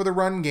holes for the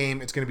run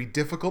game. It's going to be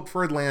difficult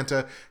for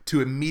Atlanta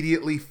to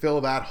immediately fill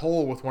that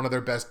hole with one of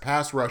their best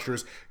pass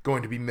rushers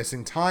going to be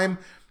missing time.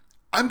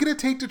 I'm going to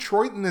take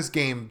Detroit in this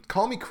game.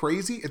 Call me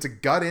crazy. It's a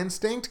gut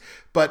instinct,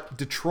 but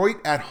Detroit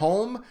at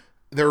home,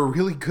 they're a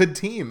really good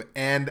team,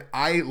 and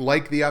I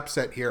like the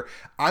upset here.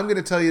 I'm going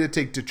to tell you to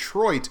take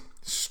Detroit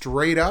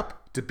straight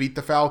up to beat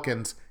the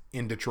Falcons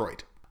in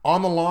Detroit.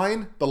 On the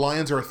line, the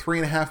Lions are a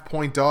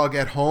 3.5-point dog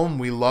at home.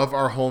 We love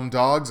our home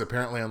dogs,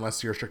 apparently,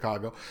 unless you're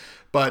Chicago.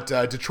 But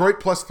Detroit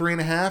plus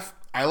 3.5.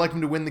 I like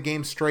them to win the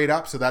game straight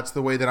up, so that's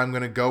the way that I'm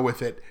going to go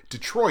with it.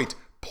 Detroit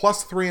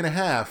plus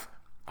 3.5,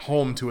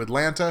 home to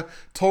Atlanta.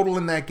 Total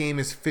in that game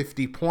is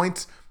 50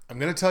 points. I'm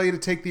going to tell you to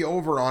take the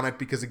over on it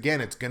because, again,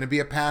 it's going to be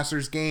a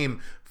passer's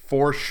game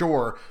for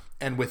sure.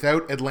 And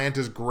without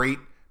Atlanta's great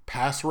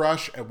pass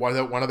rush, and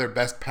without one of their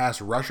best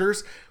pass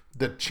rushers,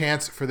 the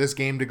chance for this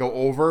game to go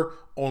over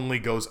only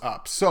goes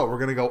up. So we're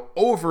going to go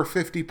over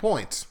 50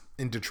 points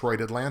in Detroit,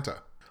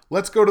 Atlanta.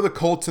 Let's go to the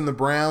Colts and the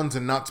Browns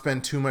and not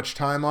spend too much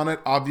time on it.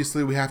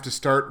 Obviously, we have to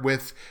start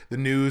with the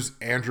news.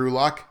 Andrew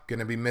Luck going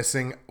to be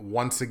missing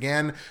once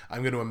again.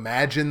 I'm going to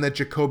imagine that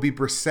Jacoby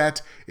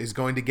Brissett is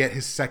going to get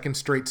his second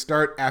straight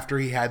start after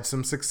he had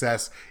some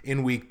success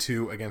in week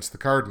 2 against the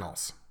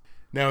Cardinals.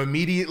 Now,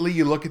 immediately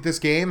you look at this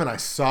game, and I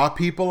saw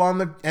people on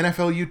the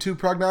NFL YouTube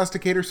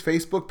Prognosticators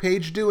Facebook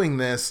page doing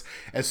this.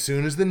 As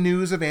soon as the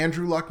news of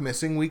Andrew Luck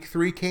missing week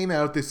 3 came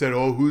out, they said,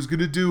 oh, who's going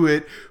to do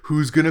it?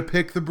 Who's going to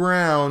pick the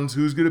Browns?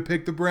 Who's going to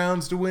pick the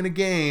Browns to win a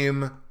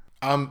game?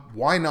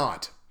 Why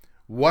not?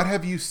 What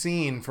have you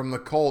seen from the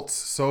Colts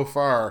so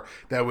far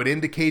that would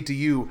indicate to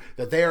you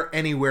that they are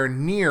anywhere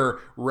near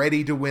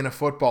ready to win a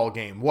football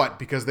game? What,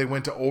 because they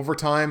went to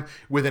overtime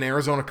with an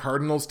Arizona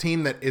Cardinals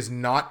team that is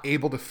not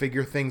able to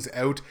figure things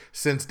out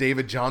since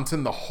David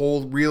Johnson, the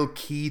whole real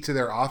key to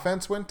their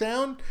offense, went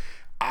down?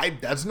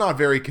 That's not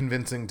very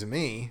convincing to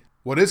me.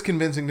 What is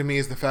convincing to me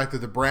is the fact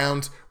that the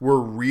Browns were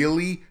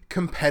really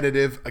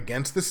competitive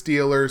against the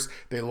Steelers.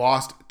 They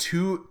lost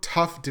 2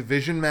 tough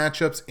division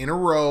matchups in a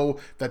row.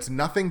 That's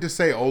nothing to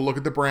say, oh, look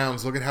at the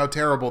Browns, look at how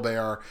terrible they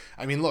are.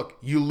 I mean, look,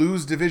 you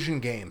lose division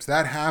games.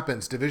 That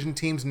happens. Division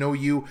teams know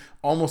you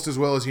almost as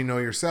well as you know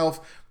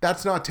yourself.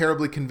 That's not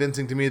terribly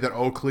convincing to me that,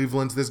 oh,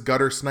 Cleveland's this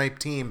gutter snipe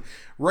team.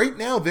 Right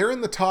now, they're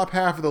in the top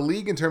half of the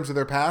league in terms of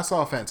their pass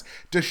offense.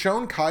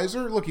 DeShone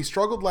Kizer, look, he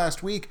struggled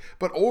last week,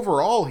 but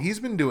overall, he's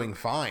been doing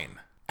fine.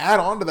 Add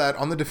on to that,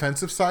 on the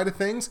defensive side of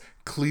things,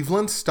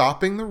 Cleveland's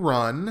stopping the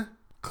run.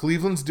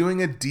 Cleveland's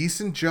doing a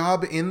decent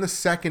job in the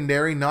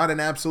secondary, not an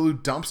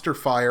absolute dumpster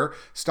fire,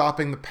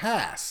 stopping the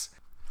pass.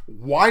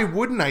 Why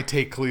wouldn't I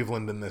take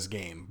Cleveland in this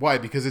game? Why?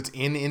 Because it's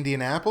in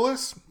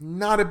Indianapolis?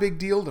 Not a big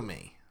deal to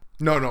me.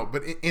 No,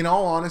 but in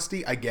all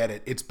honesty, I get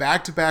it. It's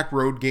back-to-back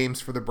road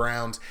games for the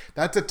Browns.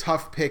 That's a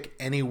tough pick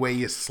any way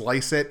you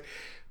slice it.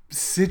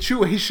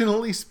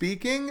 Situationally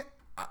speaking,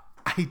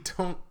 I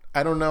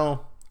don't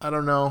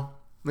know.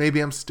 Maybe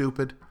I'm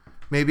stupid.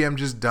 Maybe I'm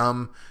just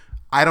dumb.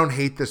 I don't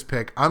hate this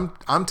pick.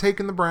 I'm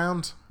taking the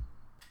Browns.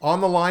 On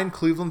the line,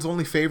 Cleveland's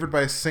only favored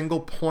by a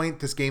single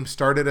point. This game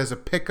started as a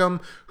pick'em.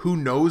 Who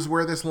knows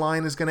where this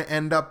line is going to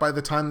end up by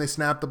the time they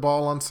snap the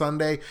ball on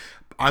Sunday?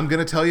 I'm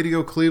going to tell you to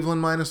go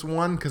Cleveland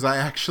 -1 because I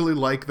actually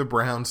like the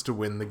Browns to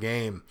win the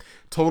game.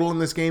 Total in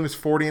this game is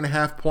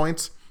 40.5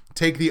 points.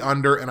 Take the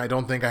under, and I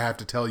don't think I have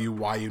to tell you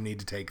why you need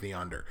to take the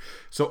under.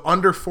 So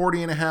under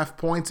 40.5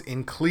 points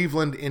in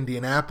Cleveland,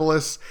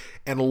 Indianapolis,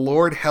 and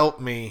Lord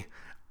help me,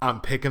 I'm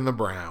picking the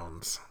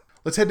Browns.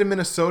 Let's head to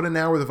Minnesota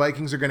now, where the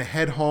Vikings are going to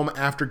head home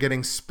after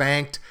getting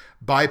spanked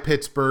by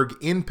Pittsburgh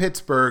in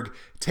Pittsburgh,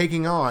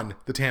 taking on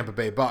the Tampa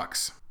Bay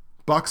Bucks.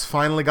 Bucks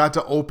finally got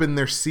to open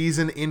their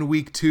season in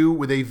week 2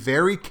 with a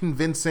very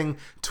convincing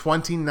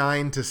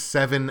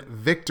 29-7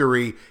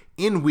 victory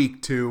in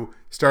week 2,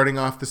 starting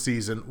off the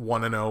season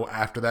 1-0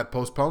 after that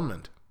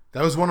postponement.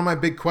 That was one of my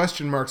big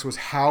question marks, was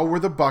how were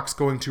the Bucks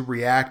going to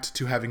react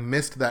to having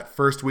missed that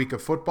first week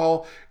of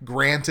football?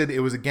 Granted,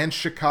 it was against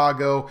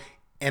Chicago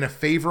and a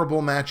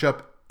favorable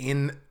matchup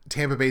in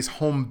Tampa Bay's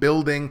home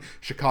building.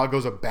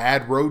 Chicago's a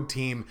bad road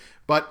team,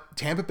 but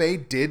Tampa Bay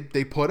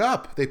they put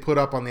up. They put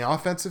up on the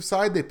offensive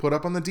side, they put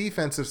up on the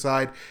defensive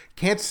side.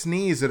 Can't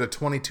sneeze at a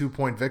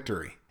 22-point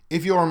victory.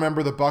 If you'll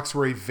remember, the Bucks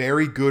were a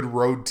very good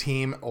road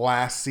team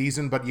last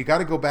season, but you got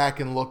to go back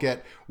and look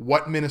at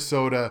what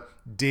Minnesota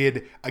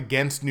did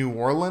against New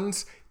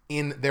Orleans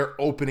in their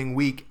opening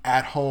week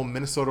at home.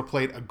 Minnesota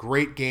played a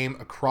great game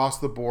across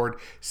the board.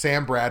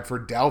 Sam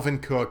Bradford,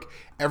 Dalvin Cook,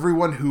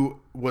 everyone who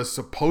was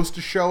supposed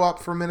to show up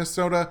for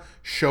Minnesota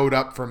showed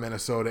up for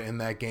Minnesota in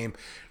that game.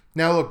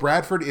 Now, look,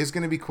 Bradford is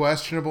going to be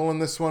questionable in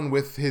this one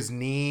with his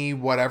knee,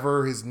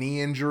 whatever his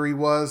knee injury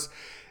was.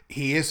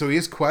 He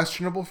is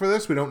questionable for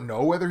this. We don't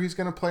know whether he's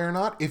going to play or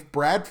not. If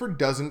Bradford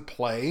doesn't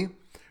play,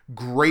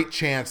 great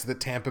chance that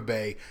Tampa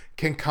Bay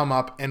can come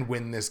up and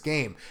win this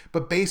game.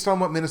 But based on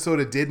what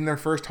Minnesota did in their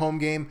first home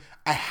game,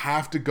 I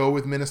have to go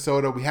with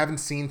Minnesota. We haven't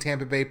seen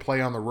Tampa Bay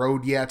play on the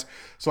road yet,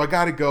 so I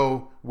got to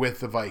go with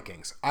the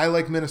Vikings. I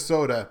like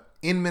Minnesota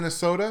in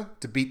Minnesota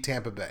to beat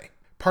Tampa Bay.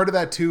 Part of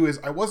that, too, is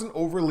I wasn't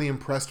overly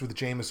impressed with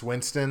Jameis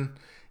Winston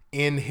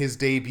in his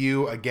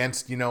debut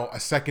against, a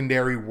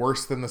secondary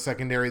worse than the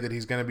secondary that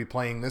he's going to be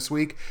playing this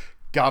week.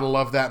 Gotta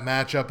love that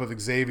matchup of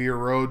Xavier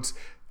Rhodes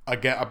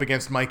up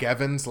against Mike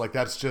Evans.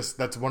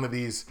 That's one of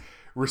these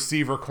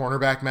receiver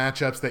cornerback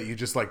matchups that you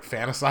just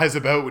fantasize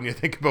about when you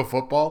think about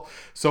football.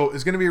 So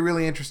it's going to be a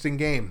really interesting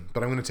game,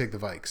 but I'm going to take the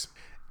Vikes.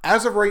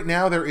 As of right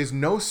now, there is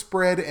no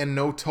spread and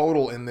no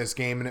total in this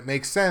game, and it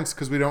makes sense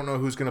because we don't know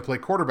who's going to play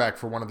quarterback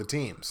for one of the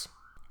teams.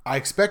 I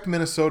expect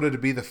Minnesota to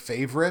be the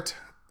favorite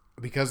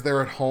because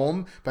they're at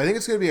home, but I think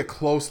it's going to be a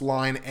close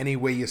line any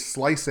way you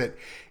slice it.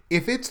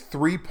 If it's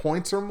 3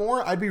 points or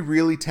more, I'd be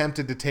really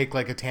tempted to take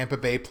a Tampa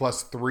Bay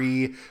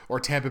 +3 or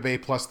Tampa Bay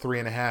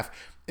 +3.5,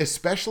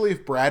 especially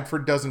if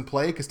Bradford doesn't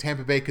play, because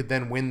Tampa Bay could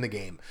then win the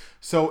game.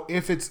 So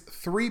if it's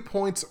 3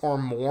 points or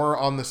more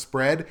on the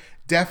spread,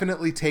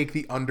 definitely take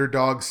the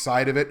underdog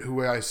side of it,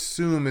 who I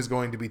assume is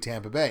going to be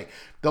Tampa Bay.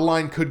 The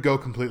line could go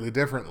completely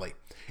differently.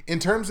 In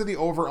terms of the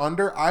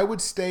over-under, I would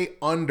stay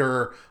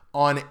under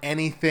on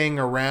anything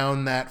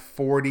around that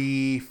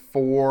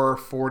 44,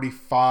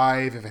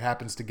 45, if it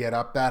happens to get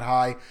up that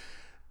high.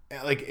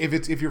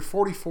 If you're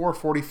 44,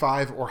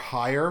 45 or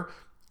higher,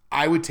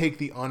 I would take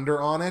the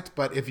under on it.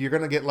 But if you're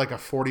going to get a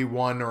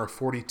 41 or a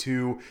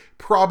 42,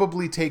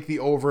 probably take the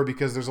over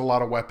because there's a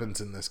lot of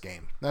weapons in this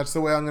game. That's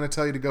the way I'm going to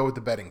tell you to go with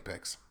the betting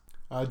picks.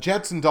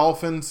 Jets and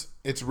Dolphins,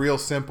 it's real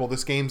simple.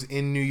 This game's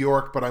in New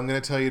York, but I'm going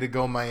to tell you to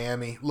go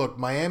Miami. Look,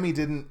 Miami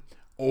didn't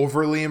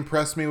overly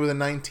impressed me with a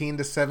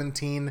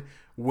 19-17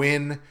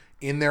 win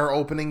in their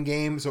opening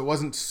game, so it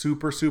wasn't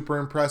super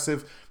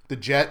impressive. The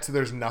Jets,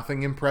 there's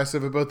nothing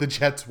impressive about the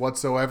Jets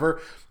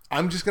whatsoever.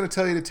 I'm just going to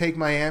tell you to take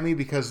Miami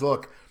because,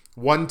 look,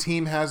 one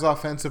team has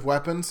offensive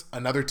weapons,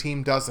 another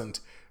team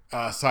doesn't,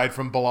 aside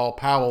from Bilal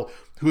Powell,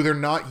 who they're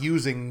not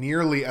using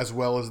nearly as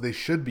well as they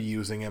should be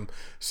using him.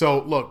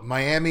 So, look,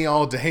 Miami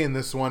all day in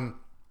this one,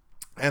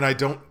 and I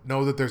don't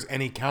know that there's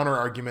any counter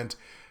argument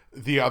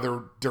the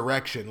other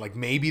direction.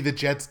 Maybe the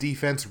Jets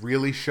defense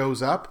really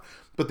shows up,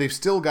 but they've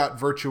still got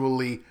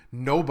virtually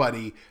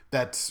nobody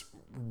that's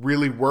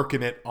really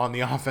working it on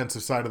the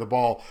offensive side of the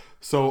ball.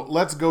 So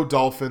let's go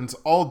Dolphins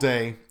all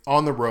day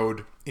on the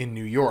road in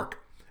New York.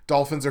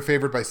 Dolphins are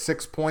favored by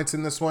 6 points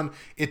in this one.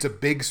 It's a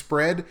big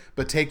spread,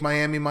 but take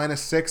Miami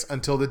 -6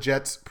 until the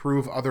Jets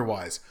prove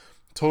otherwise.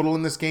 Total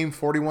in this game,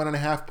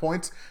 41.5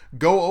 points.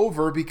 Go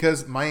over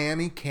because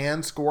Miami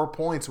can score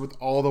points with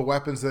all the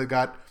weapons they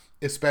got,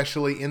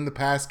 especially in the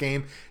pass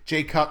game.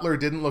 Jay Cutler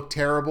didn't look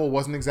terrible,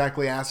 wasn't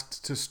exactly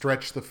asked to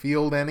stretch the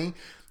field any.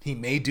 He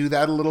may do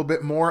that a little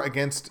bit more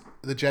against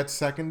the Jets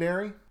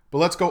secondary. But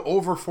let's go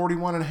over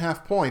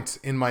 41.5 points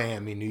in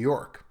Miami, New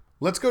York.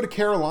 Let's go to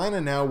Carolina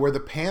now, where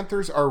the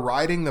Panthers are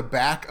riding the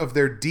back of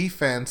their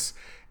defense,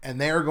 and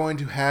they are going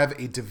to have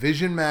a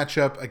division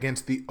matchup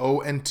against the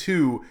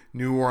 0-2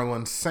 New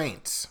Orleans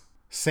Saints.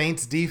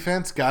 Saints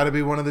defense got to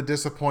be one of the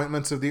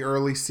disappointments of the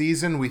early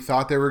season. We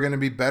thought they were going to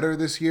be better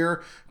this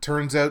year.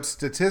 Turns out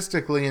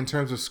statistically, in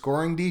terms of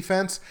scoring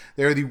defense,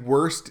 they're the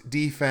worst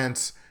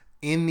defense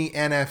in the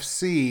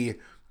NFC.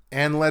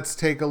 And let's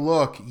take a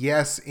look.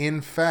 Yes, in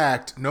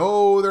fact,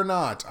 no, they're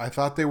not. I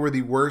thought they were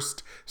the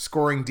worst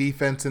scoring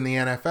defense in the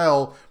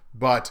NFL,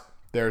 but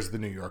there's the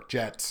New York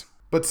Jets.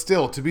 But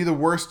still, to be the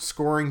worst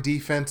scoring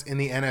defense in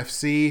the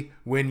NFC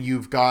when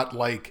you've got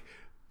like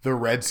the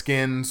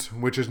Redskins,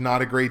 which is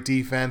not a great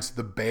defense,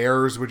 the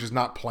Bears, which is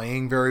not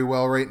playing very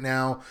well right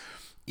now,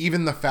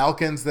 even the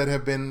Falcons that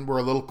were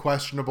a little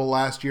questionable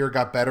last year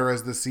got better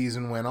as the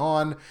season went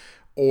on,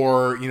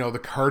 or, the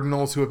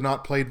Cardinals who have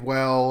not played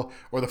well,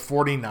 or the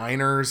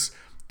 49ers,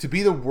 to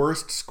be the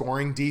worst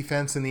scoring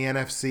defense in the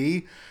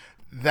NFC,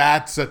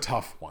 that's a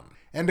tough one.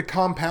 And to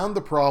compound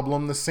the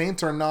problem, the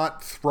Saints are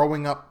not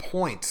throwing up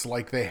points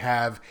like they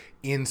have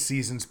in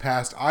seasons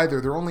past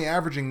either. They're only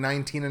averaging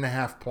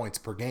 19.5 points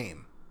per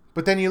game.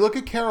 But then you look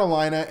at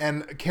Carolina,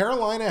 and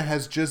Carolina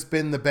has just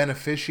been the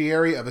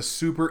beneficiary of a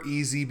super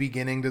easy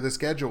beginning to the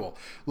schedule.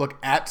 Look,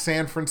 at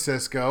San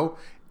Francisco,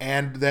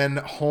 and then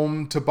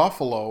home to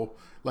Buffalo.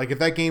 Like, if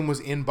that game was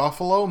in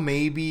Buffalo,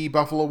 maybe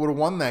Buffalo would have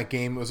won that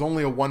game. It was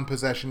only a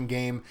one-possession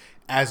game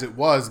as it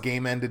was.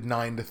 Game ended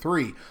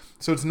 9-3.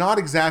 So it's not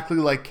exactly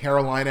like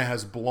Carolina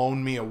has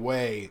blown me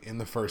away in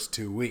the first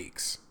 2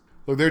 weeks.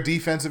 Look, their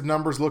defensive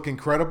numbers look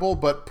incredible,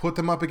 but put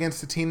them up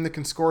against a team that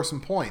can score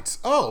some points.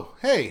 Oh,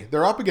 hey,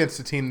 they're up against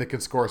a team that can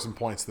score some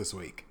points this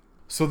week.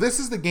 So this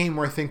is the game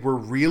where I think we're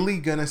really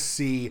going to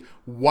see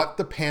what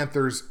the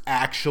Panthers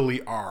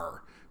actually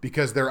are,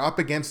 because they're up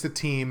against a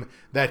team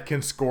that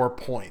can score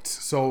points.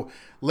 So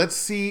let's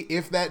see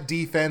if that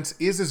defense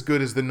is as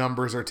good as the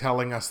numbers are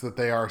telling us that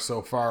they are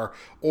so far,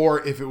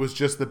 or if it was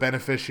just the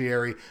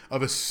beneficiary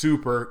of a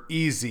super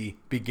easy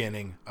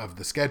beginning of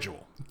the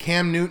schedule.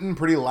 Cam Newton,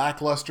 pretty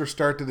lackluster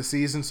start to the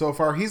season so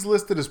far. He's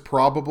listed as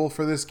probable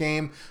for this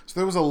game, so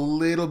there was a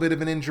little bit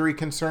of an injury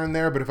concern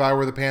there, but if I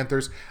were the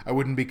Panthers, I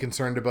wouldn't be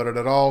concerned about it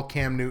at all.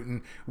 Cam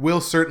Newton will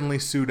certainly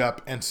suit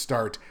up and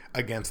start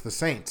against the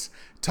Saints.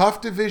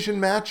 Tough division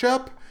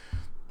matchup.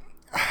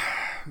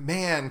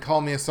 Man,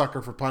 call me a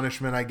sucker for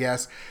punishment, I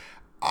guess.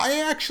 I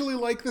actually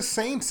like the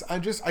Saints.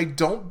 I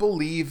don't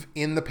believe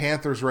in the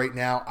Panthers right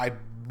now. I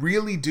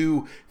really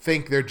do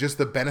think they're just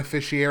the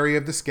beneficiary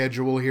of the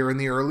schedule here in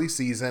the early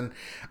season.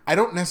 I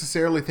don't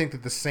necessarily think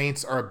that the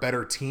Saints are a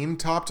better team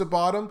top to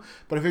bottom,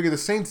 but I figure the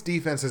Saints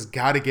defense has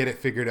got to get it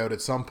figured out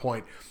at some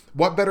point.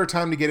 What better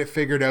time to get it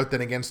figured out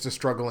than against a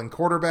struggling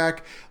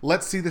quarterback?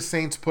 Let's see the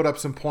Saints put up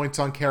some points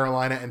on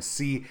Carolina and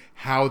see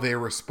how they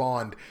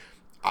respond.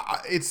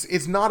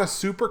 It's not a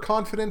super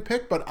confident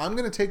pick, but I'm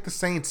going to take the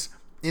Saints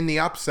in the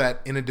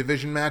upset in a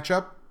division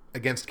matchup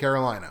against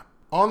Carolina.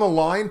 On the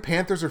line,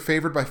 Panthers are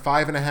favored by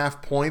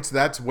 5.5 points.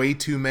 That's way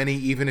too many,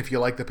 even if you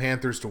like the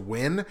Panthers to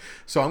win.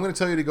 So I'm going to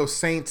tell you to go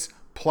Saints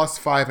plus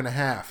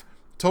 5.5.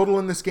 Total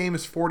in this game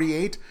is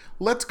 48.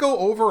 Let's go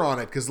over on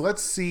it, because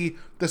let's see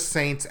the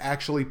Saints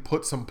actually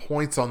put some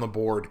points on the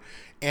board.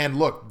 And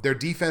look, their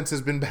defense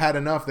has been bad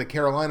enough that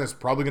Carolina's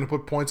probably going to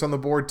put points on the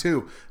board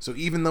too. So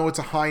even though it's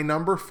a high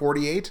number,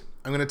 48,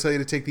 I'm going to tell you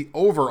to take the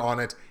over on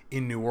it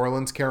in New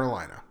Orleans,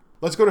 Carolina.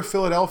 Let's go to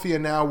Philadelphia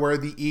now, where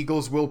the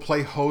Eagles will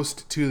play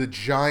host to the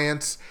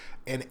Giants,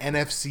 an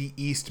NFC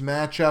East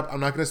matchup. I'm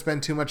not going to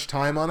spend too much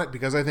time on it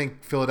because I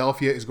think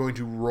Philadelphia is going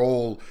to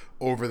roll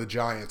over the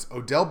Giants.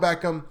 Odell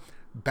Beckham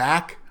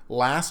back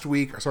last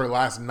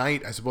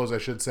night, I suppose I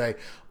should say,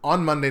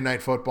 on Monday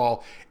Night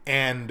Football,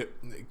 and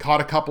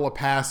caught a couple of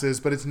passes,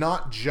 but it's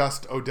not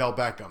just Odell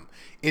Beckham.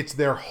 It's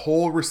their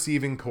whole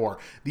receiving core.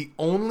 The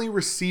only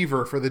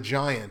receiver for the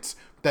Giants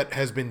that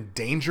has been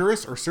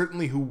dangerous, or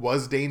certainly who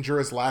was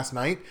dangerous last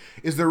night,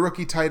 is their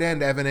rookie tight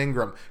end, Evan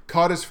Ingram.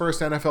 Caught his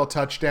first NFL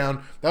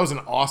touchdown. That was an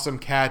awesome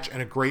catch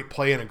and a great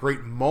play and a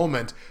great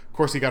moment. Of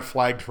course, he got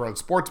flagged for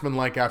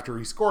unsportsmanlike after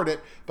he scored it,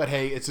 but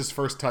hey, it's his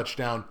first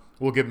touchdown.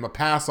 We'll give him a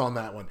pass on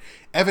that one.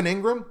 Evan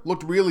Ingram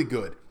looked really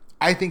good.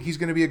 I think he's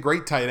going to be a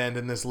great tight end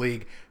in this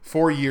league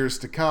for years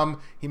to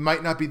come. He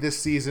might not be this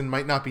season,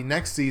 might not be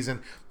next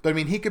season, but I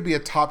mean, he could be a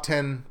top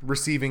 10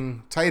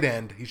 receiving tight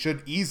end. He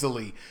should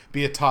easily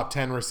be a top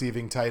 10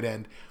 receiving tight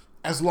end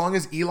as long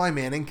as Eli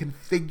Manning can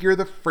figure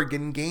the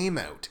friggin' game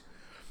out.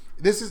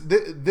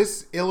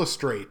 This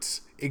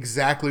illustrates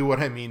exactly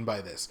what I mean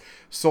by this.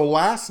 So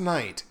last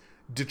night,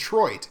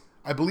 Detroit,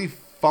 I believe,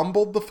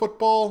 fumbled the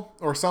football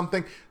or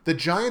something. The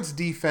Giants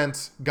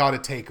defense got a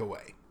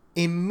takeaway.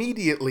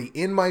 Immediately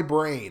in my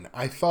brain,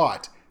 I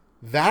thought,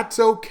 that's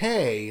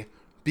okay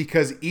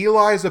because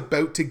Eli's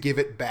about to give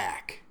it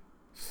back.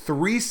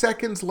 3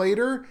 seconds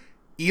later,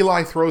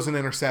 Eli throws an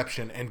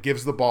interception and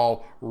gives the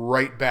ball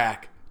right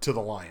back to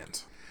the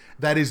Lions.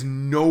 That is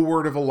no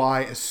word of a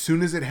lie. As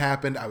soon as it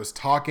happened, I was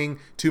talking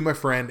to my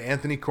friend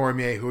Anthony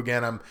Cormier, who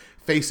again I'm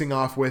facing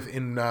off with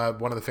in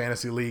one of the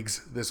fantasy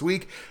leagues this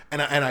week. And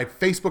I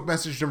Facebook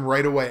messaged him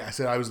right away. I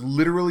said, I was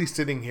literally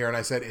sitting here and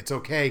I said, it's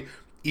okay.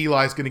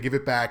 Eli's going to give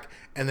it back,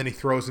 and then he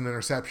throws an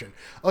interception.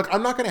 Look,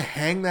 I'm not going to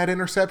hang that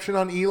interception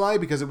on Eli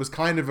because it was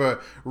kind of a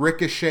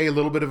ricochet, a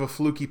little bit of a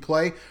fluky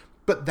play,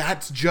 but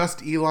that's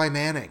just Eli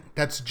Manning.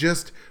 That's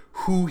just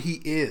who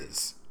he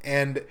is.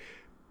 And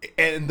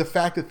the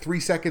fact that 3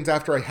 seconds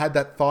after I had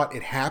that thought,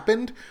 it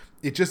happened,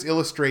 it just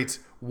illustrates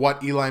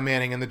what Eli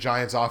Manning and the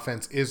Giants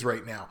offense is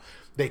right now.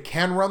 They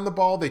can run the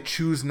ball, they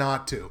choose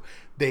not to.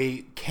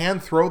 They can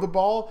throw the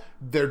ball,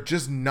 they're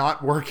just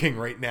not working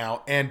right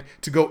now. And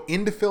to go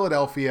into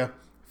Philadelphia,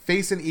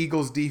 face an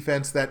Eagles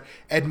defense that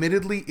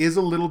admittedly is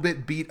a little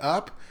bit beat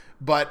up,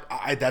 but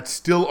that's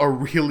still a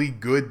really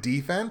good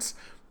defense.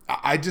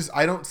 I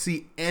don't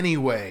see any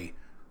way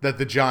that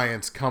the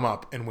Giants come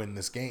up and win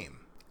this game.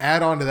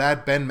 Add on to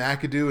that, Ben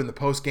McAdoo in the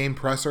post-game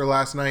presser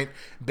last night,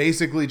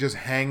 basically just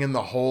hanging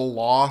the whole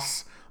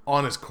loss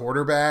on his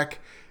quarterback.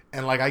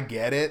 And I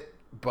get it,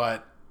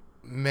 but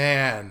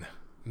man,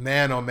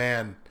 oh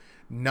man,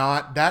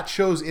 that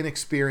shows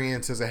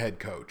inexperience as a head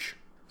coach.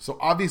 So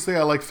obviously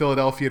I like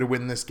Philadelphia to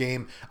win this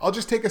game. I'll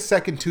just take a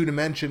second too to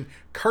mention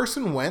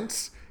Carson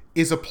Wentz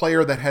is a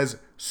player that has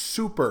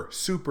super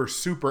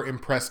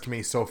impressed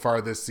me so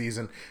far this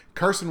season.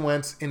 Carson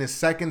Wentz in his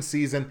second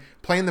season,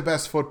 playing the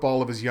best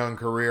football of his young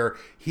career.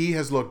 He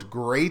has looked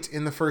great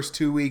in the first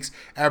 2 weeks,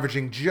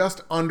 averaging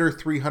just under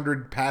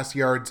 300 pass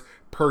yards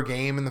per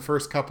game in the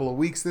first couple of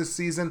weeks this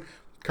season.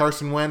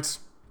 Carson Wentz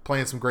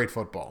playing some great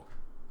football.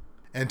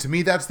 And to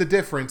me, that's the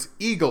difference.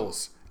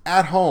 Eagles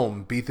at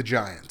home beat the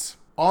Giants.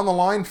 On the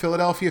line,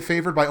 Philadelphia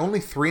favored by only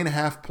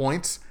 3.5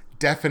 points.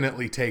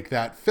 Definitely take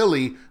that.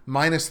 Philly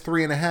minus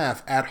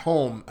 3.5 at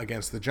home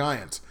against the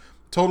Giants.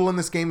 Total in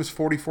this game is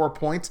 44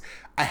 points.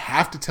 I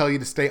have to tell you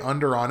to stay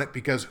under on it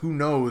because who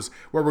knows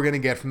what we're going to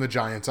get from the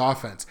Giants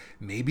offense.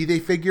 Maybe they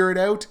figure it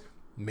out.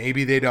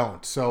 Maybe they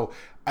don't. So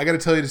I got to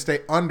tell you to stay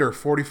under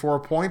 44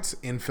 points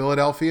in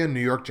Philadelphia, New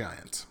York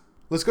Giants.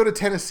 Let's go to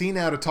Tennessee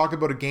now to talk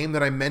about a game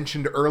that I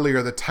mentioned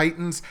earlier. The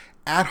Titans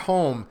at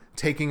home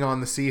taking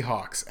on the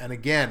Seahawks. And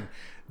again,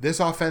 this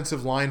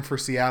offensive line for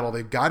Seattle,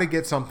 they've got to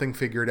get something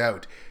figured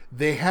out.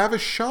 They have a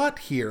shot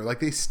here.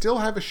 They still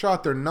have a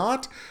shot. They're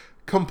not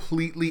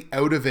completely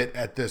out of it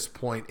at this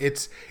point.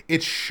 It's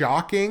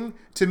shocking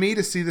to me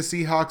to see the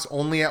Seahawks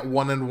only at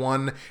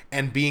 1-1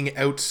 and being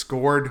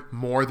outscored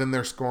more than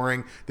they're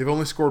scoring. They've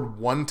only scored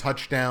 1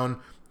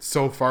 touchdown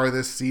so far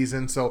this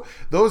season. So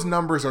those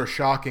numbers are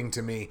shocking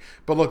to me.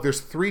 But look, there's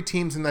 3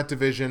 teams in that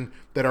division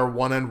that are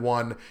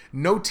 1-1.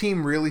 No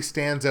team really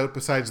stands out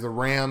besides the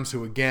Rams,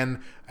 who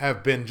again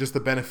have been just the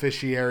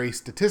beneficiary,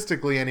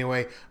 statistically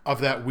anyway, of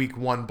that week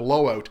 1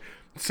 blowout.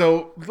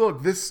 So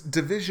look, this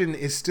division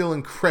is still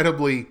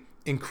incredibly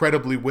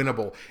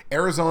winnable.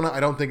 Arizona, I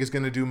don't think is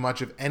going to do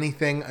much of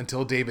anything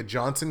until David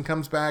Johnson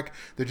comes back.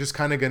 They're just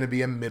kind of going to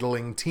be a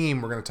middling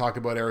team. We're going to talk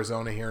about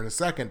Arizona here in a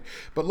second.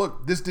 But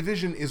look, this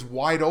division is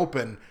wide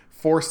open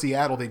for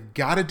Seattle. They've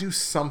got to do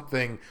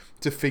something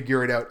to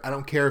figure it out. I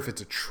don't care if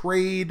it's a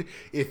trade,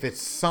 if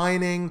it's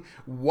signing,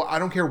 I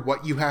don't care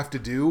what you have to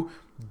do.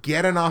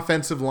 Get an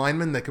offensive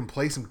lineman that can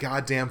play some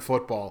goddamn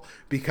football,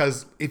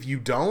 because if you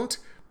don't,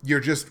 you're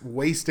just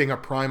wasting a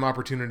prime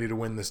opportunity to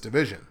win this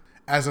division.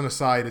 As an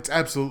aside, it's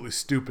absolutely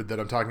stupid that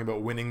I'm talking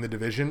about winning the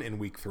division in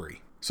week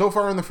 3. So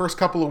far in the first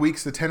couple of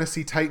weeks, the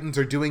Tennessee Titans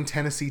are doing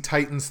Tennessee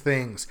Titans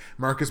things.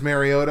 Marcus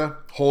Mariota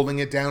holding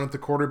it down at the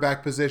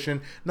quarterback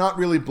position, not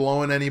really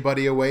blowing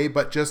anybody away,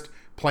 but just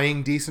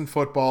playing decent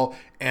football,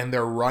 and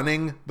they're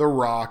running the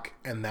rock,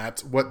 and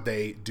that's what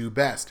they do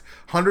best.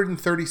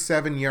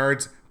 137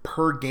 yards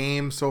per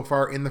game so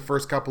far in the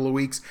first couple of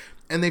weeks,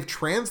 and they've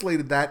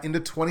translated that into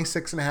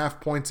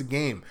 26.5 points a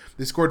game.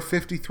 They scored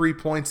 53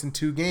 points in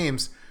 2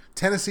 games.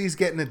 Tennessee's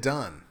getting it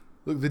done.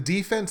 Look, the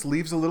defense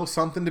leaves a little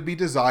something to be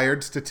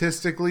desired.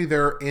 Statistically,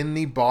 they're in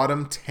the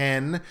bottom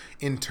 10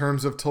 in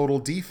terms of total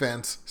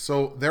defense,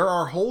 so there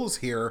are holes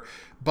here,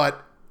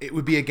 but it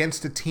would be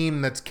against a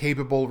team that's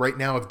capable right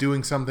now of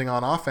doing something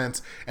on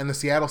offense, and the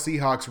Seattle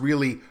Seahawks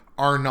really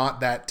are not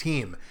that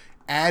team.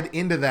 Add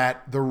into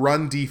that the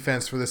run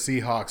defense for the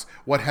Seahawks,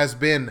 what has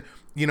been,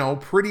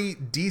 pretty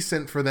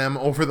decent for them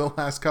over the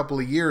last couple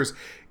of years,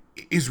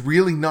 is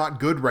really not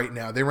good right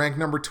now. They rank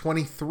number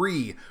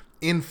 23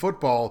 in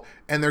football,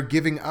 and they're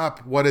giving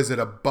up,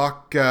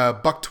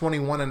 buck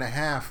 21 and a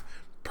half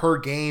per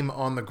game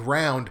on the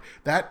ground.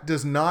 That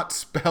does not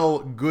spell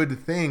good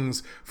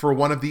things for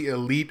one of the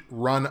elite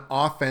run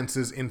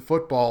offenses in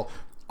football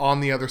on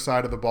the other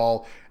side of the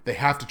ball. They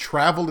have to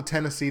travel to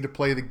Tennessee to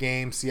play the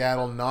game.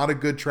 Seattle, not a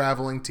good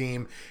traveling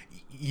team.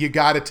 You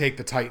got to take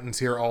the Titans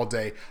here all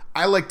day.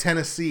 I like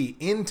Tennessee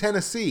in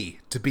Tennessee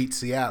to beat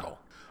Seattle.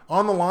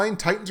 On the line,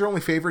 Titans are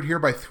only favored here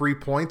by 3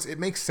 points. It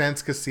makes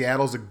sense because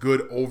Seattle's a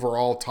good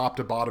overall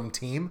top-to-bottom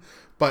team.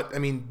 But,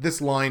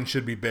 this line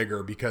should be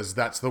bigger because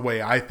that's the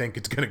way I think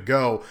it's going to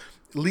go.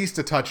 At least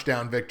a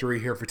touchdown victory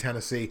here for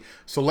Tennessee.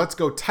 So let's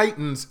go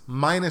Titans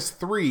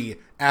 -3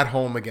 at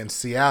home against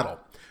Seattle.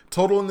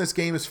 Total in this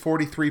game is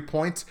 43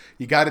 points.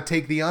 You got to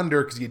take the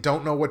under because you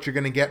don't know what you're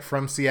going to get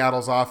from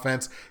Seattle's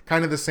offense.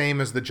 Kind of the same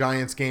as the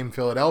Giants game,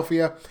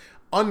 Philadelphia.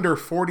 Under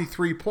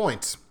 43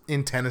 points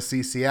in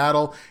Tennessee,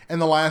 Seattle.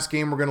 And the last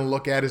game we're going to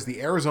look at is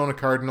the Arizona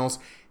Cardinals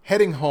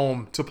heading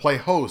home to play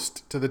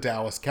host to the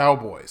Dallas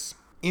Cowboys,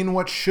 in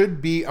what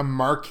should be a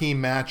marquee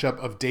matchup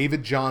of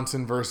David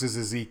Johnson versus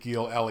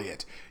Ezekiel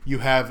Elliott. You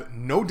have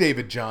no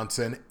David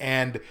Johnson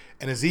and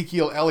an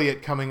Ezekiel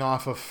Elliott coming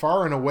off of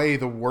far and away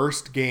the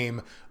worst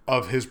game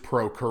of his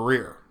pro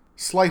career.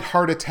 Slight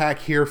heart attack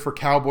here for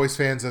Cowboys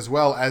fans as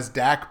well, as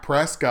Dak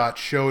Prescott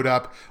showed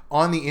up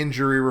on the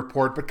injury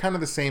report, but kind of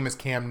the same as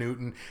Cam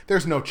Newton.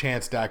 There's no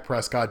chance Dak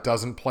Prescott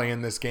doesn't play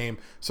in this game,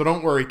 so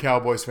don't worry,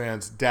 Cowboys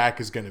fans, Dak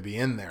is going to be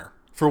in there.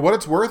 For what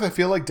it's worth, I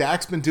feel like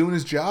Dak's been doing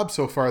his job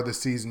so far this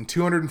season.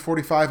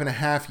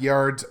 245.5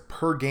 yards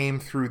per game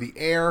through the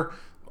air.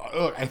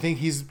 I think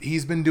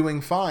he's been doing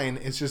fine.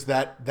 It's just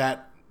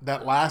that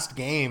last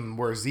game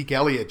where Zeke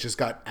Elliott just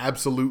got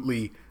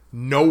absolutely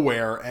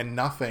nowhere and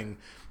nothing.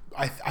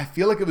 I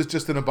feel like it was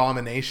just an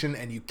abomination,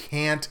 and you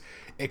can't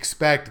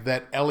expect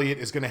that Elliott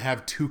is going to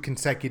have 2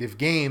 consecutive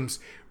games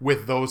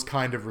with those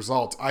kind of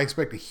results. I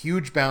expect a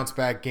huge bounce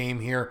back game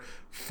here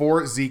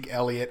for Zeke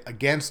Elliott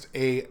against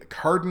a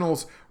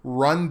Cardinals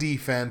run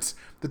defense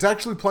that's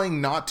actually playing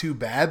not too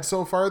bad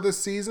so far this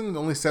season,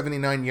 only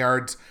 79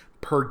 yards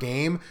per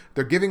game.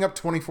 They're giving up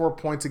 24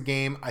 points a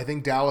game. I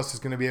think Dallas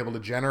is going to be able to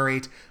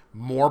generate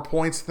more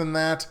points than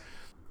that.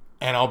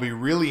 And I'll be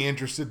really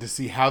interested to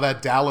see how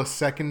that Dallas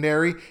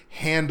secondary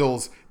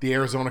handles the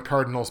Arizona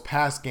Cardinals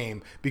pass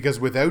game, because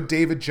without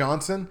David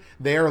Johnson,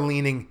 they are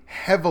leaning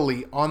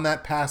heavily on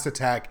that pass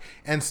attack.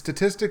 And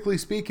statistically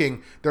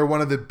speaking, they're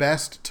one of the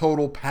best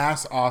total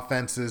pass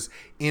offenses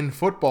in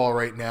football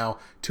right now.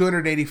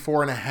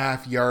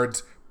 284.5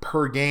 yards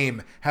per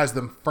game has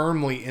them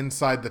firmly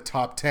inside the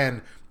top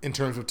 10 in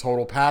terms of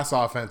total pass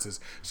offenses.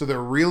 So they're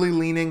really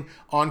leaning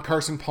on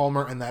Carson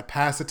Palmer and that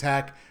pass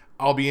attack.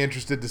 I'll be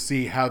interested to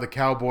see how the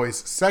Cowboys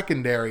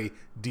secondary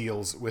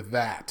deals with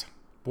that.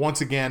 Once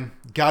again,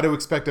 got to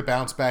expect a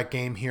bounce back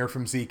game here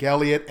from Zeke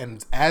Elliott,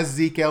 and as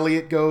Zeke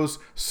Elliott goes,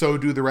 so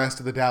do the rest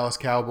of the Dallas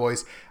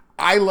Cowboys.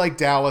 I like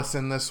Dallas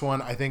in this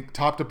one. I think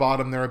top to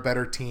bottom, they're a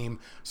better team.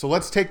 So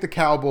let's take the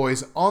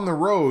Cowboys on the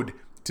road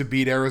to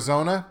beat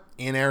Arizona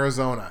in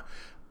Arizona.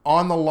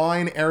 On the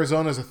line,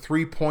 Arizona's a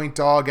 3-point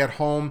dog at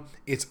home.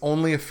 It's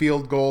only a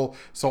field goal,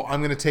 so I'm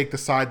going to take the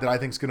side that I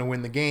think is going to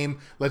win the game.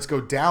 Let's go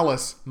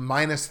Dallas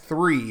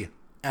 -3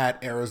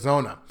 at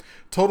Arizona.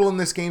 Total in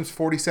this game is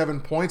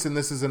 47 points, and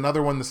this is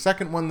another one, the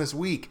second one this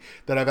week,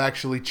 that I've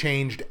actually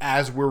changed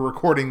as we're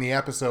recording the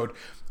episode.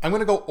 I'm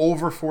going to go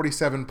over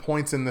 47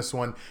 points in this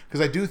one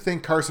because I do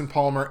think Carson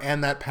Palmer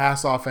and that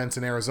pass offense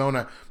in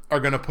Arizona are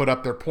going to put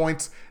up their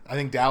points. I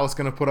think Dallas is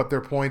going to put up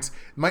their points.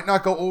 Might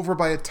not go over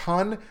by a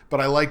ton,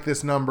 but I like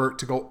this number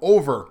to go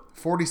over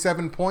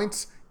 47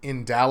 points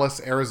in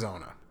Dallas,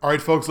 Arizona. All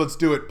right, folks, let's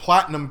do it.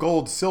 Platinum,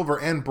 gold, silver,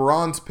 and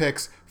bronze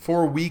picks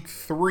for week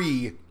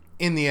 3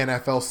 in the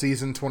NFL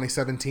season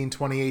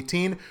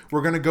 2017-2018.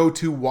 We're going to go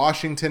to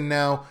Washington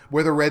now,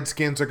 where the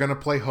Redskins are going to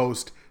play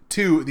host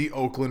to the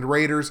Oakland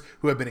Raiders,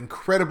 who have been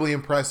incredibly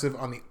impressive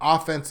on the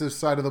offensive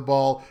side of the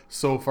ball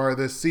so far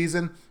this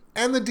season,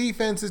 and the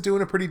defense is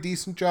doing a pretty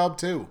decent job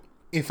too.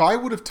 If I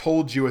would have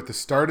told you at the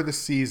start of the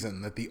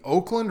season that the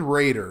Oakland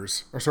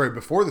Raiders,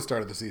 before the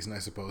start of the season, I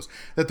suppose,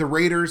 that the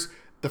Raiders,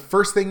 the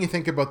first thing you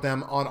think about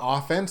them on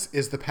offense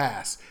is the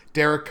pass.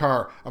 Derek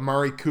Carr,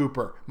 Amari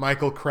Cooper,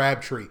 Michael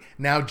Crabtree,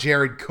 now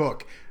Jared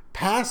Cook.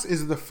 Pass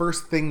is the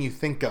first thing you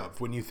think of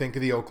when you think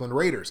of the Oakland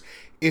Raiders.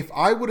 If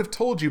I would have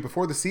told you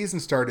before the season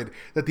started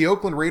that the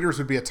Oakland Raiders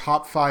would be a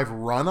top 5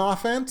 run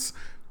offense,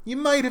 you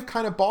might have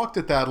kind of balked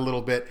at that a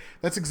little bit.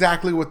 That's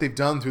exactly what they've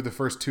done through the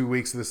first 2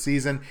 weeks of the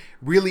season.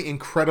 Really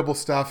incredible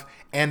stuff,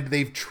 and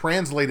they've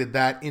translated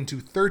that into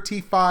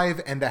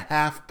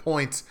 35.5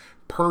 points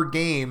per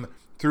game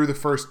through the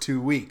first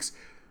 2 weeks.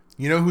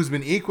 You know who's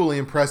been equally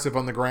impressive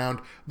on the ground?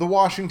 The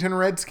Washington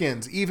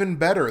Redskins. Even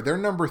better. They're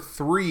number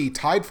 3,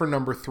 tied for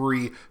number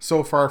 3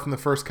 so far from the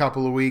first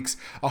couple of weeks.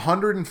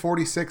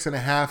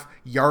 146.5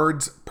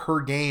 yards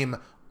per game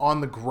on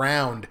the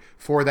ground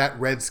for that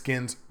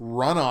Redskins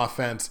run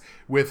offense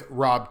with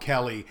Rob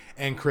Kelly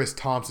and Chris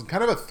Thompson.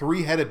 Kind of a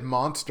 3-headed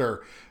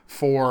monster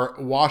for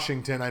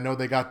Washington. I know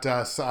they got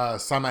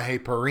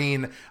Samaje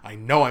Perine. I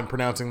know I'm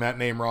pronouncing that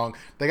name wrong.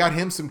 They got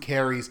him some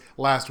carries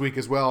last week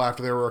as well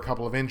after there were a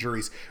couple of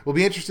injuries. We'll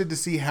be interested to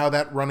see how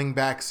that running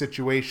back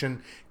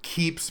situation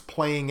keeps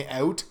playing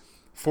out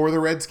for the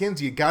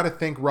Redskins. You got to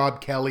think Rob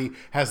Kelly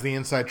has the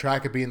inside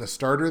track of being the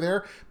starter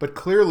there, but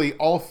clearly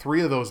all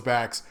 3 of those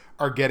backs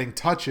are getting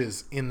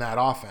touches in that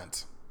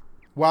offense.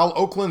 While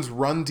Oakland's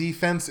run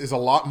defense is a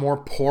lot more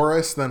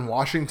porous than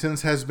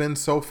Washington's has been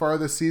so far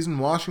this season,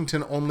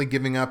 Washington only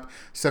giving up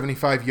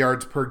 75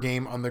 yards per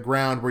game on the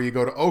ground, where you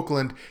go to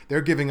Oakland,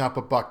 they're giving up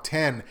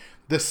 $110.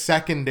 The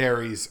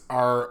secondaries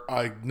are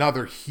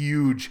another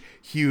huge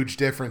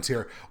difference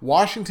here.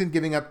 Washington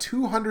giving up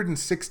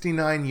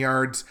 269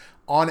 yards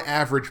on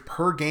average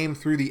per game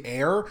through the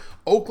air.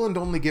 Oakland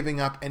only giving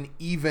up an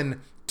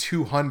even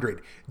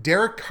 200.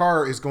 Derek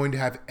Carr is going to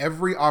have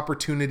every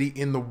opportunity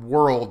in the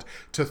world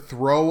to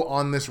throw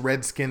on this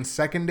Redskins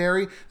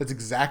secondary. That's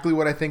exactly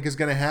what I think is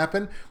going to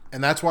happen,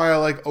 and that's why I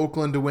like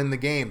Oakland to win the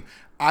game.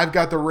 I've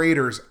got the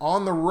Raiders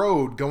on the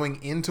road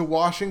going into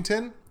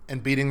Washington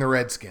and beating the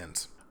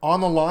Redskins. On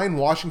the line,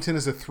 Washington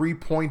is a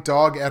 3-point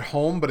dog at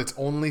home, but it's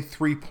only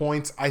 3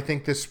 points. I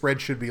think this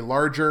spread should be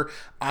larger.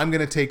 I'm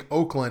going to take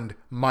Oakland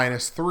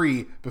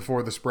 -3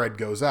 before the spread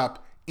goes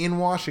up in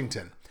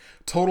Washington.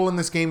 Total in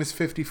this game is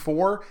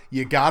 54.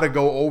 You got to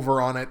go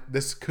over on it.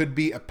 This could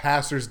be a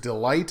passer's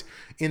delight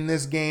in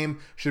this game.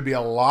 Should be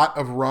a lot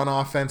of run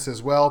offense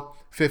as well.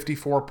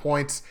 54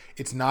 points.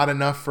 It's not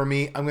enough for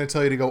me. I'm going to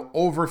tell you to go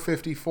over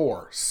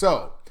 54.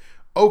 So,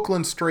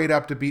 Oakland straight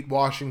up to beat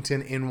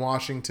Washington in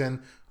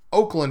Washington.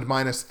 Oakland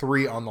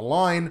 -3 on the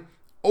line.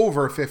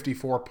 Over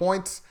 54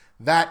 points.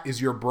 That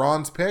is your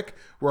bronze pick,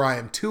 where I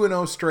am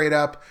 2-0 straight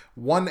up,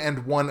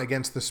 1-1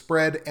 against the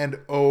spread, and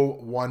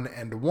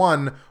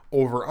 0-1-1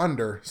 over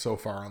under so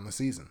far on the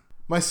season.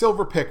 My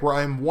silver pick, where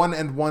I am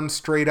 1-1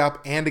 straight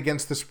up and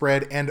against the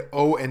spread, and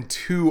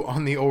 0-2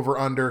 on the over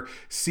under,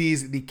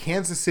 sees the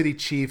Kansas City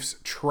Chiefs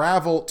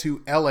travel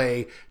to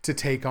LA to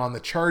take on the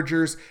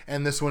Chargers,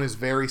 and this one is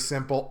very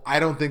simple. I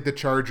don't think the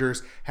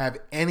Chargers have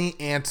any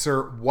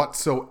answer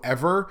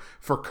whatsoever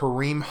for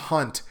Kareem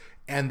Hunt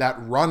and that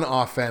run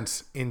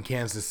offense in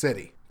Kansas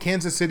City.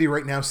 Kansas City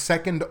right now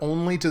second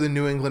only to the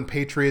New England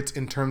Patriots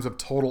in terms of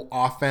total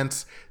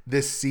offense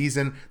this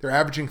season. They're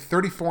averaging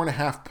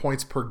 34.5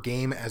 points per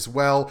game as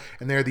well,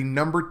 and they're the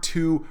number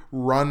 2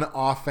 run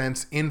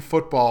offense in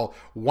football,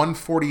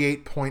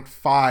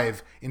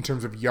 148.5 in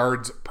terms of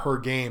yards per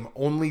game.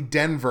 Only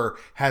Denver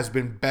has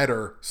been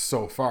better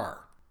so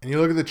far. And you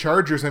look at the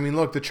Chargers,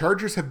 the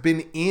Chargers have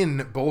been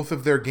in both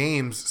of their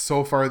games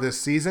so far this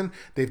season.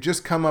 They've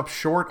just come up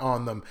short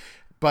on them.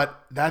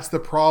 But that's the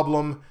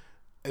problem.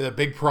 The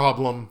big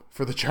problem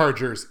for the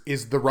Chargers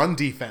is the run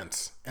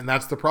defense. And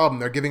that's the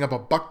problem. They're giving up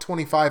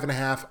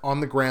 $125.5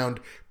 on the ground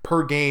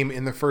per game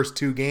in the first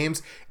 2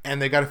 games.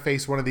 And they got to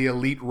face one of the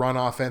elite run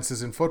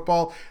offenses in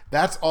football.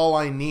 That's all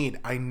I need.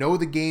 I know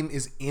the game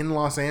is in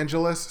Los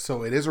Angeles,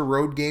 so it is a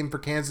road game for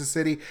Kansas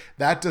City.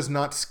 That does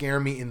not scare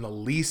me in the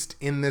least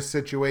in this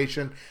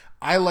situation.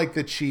 I like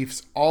the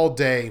Chiefs all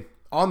day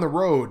on the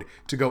road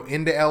to go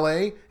into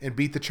LA and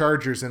beat the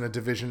Chargers in a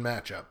division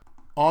matchup.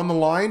 On the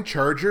line,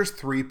 Chargers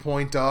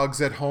 3-point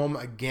dogs at home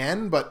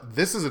again, but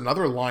this is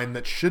another line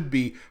that should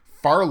be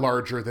far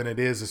larger than it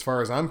is as far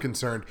as I'm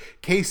concerned.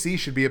 KC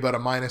should be about a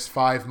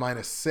 -5,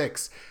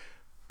 -6,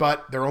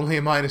 but they're only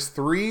a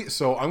 -3,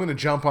 so I'm going to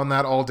jump on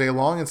that all day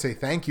long and say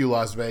thank you,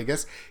 Las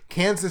Vegas.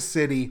 Kansas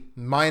City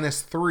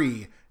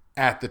 -3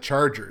 at the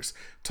Chargers.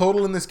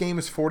 Total in this game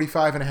is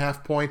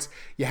 45.5 points.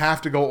 You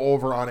have to go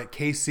over on it.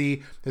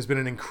 KC has been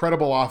an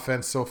incredible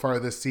offense so far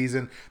this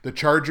season. The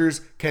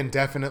Chargers can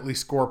definitely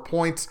score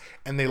points,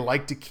 and they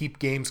like to keep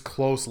games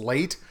close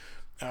late.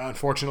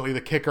 Unfortunately, the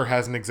kicker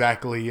hasn't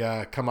exactly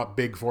come up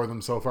big for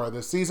them so far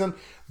this season,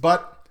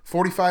 but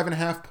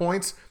 45.5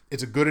 points,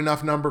 it's a good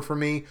enough number for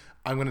me.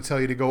 I'm going to tell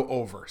you to go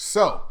over.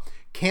 So,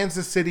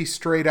 Kansas City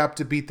straight up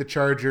to beat the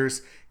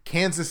Chargers.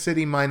 Kansas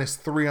City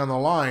 -3 on the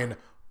line.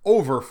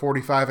 Over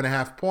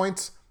 45.5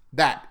 points.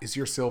 That is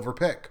your silver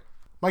pick.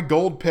 My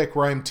gold pick,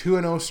 where I'm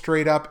 2-0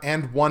 straight up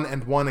and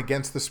 1-1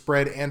 against the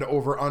spread and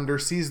over under,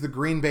 sees the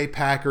Green Bay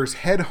Packers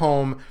head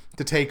home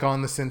to take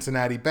on the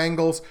Cincinnati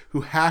Bengals,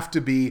 who have to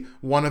be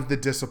one of the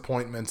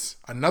disappointments,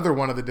 another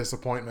one of the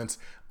disappointments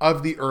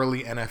of the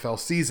early NFL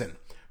season.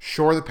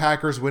 Sure, the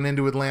Packers went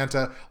into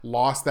Atlanta,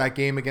 lost that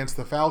game against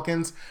the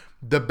Falcons.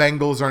 The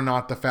Bengals are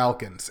not the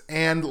Falcons.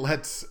 And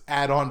let's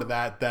add on to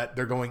that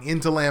they're going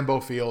into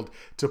Lambeau Field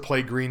to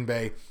play Green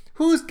Bay,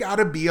 who's got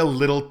to be a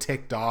little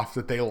ticked off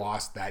that they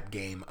lost that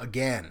game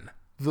again.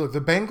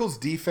 The Bengals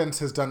defense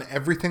has done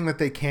everything that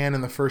they can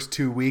in the first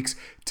 2 weeks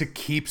to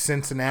keep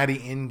Cincinnati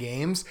in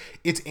games.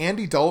 It's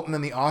Andy Dalton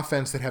and the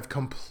offense that have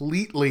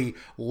completely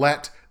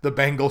let the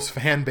Bengals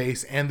fan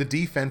base and the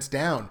defense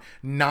down.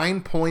 9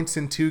 points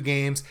in 2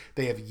 games.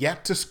 They have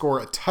yet to score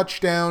a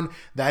touchdown.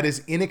 That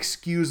is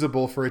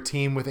inexcusable for a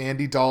team with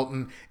Andy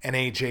Dalton and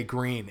AJ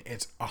Green.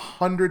 It's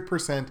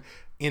 100%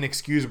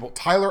 inexcusable.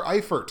 Tyler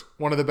Eifert,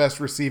 one of the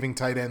best receiving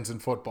tight ends in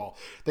football.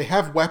 They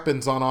have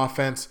weapons on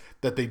offense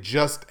that they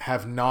just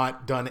have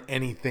not done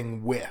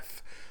anything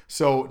with.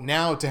 So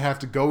now to have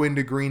to go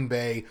into Green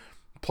Bay,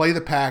 play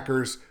the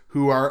Packers,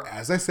 who are,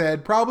 as I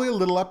said, probably a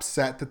little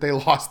upset that they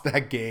lost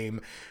that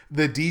game.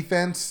 The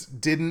defense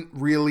didn't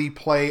really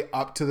play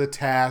up to the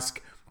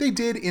task. They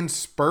did in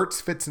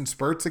fits and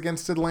spurts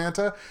against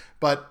Atlanta,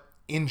 but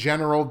in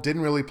general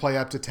didn't really play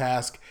up to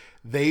task.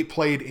 They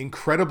played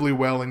incredibly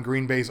well in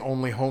Green Bay's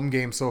only home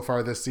game so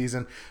far this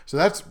season. So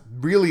that's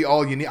really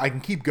all you need. I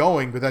can keep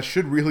going, but that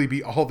should really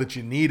be all that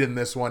you need in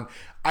this one.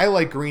 I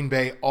like Green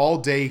Bay all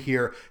day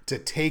here to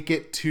take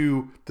it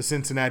to the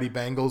Cincinnati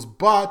Bengals,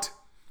 but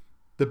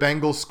the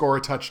Bengals score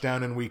a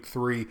touchdown in week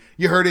 3.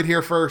 You heard it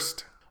here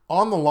first.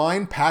 On the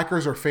line,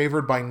 Packers are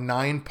favored by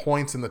 9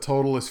 points and the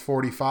total is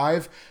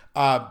 45.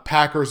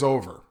 Packers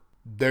over.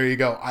 There you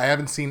go. I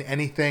haven't seen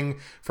anything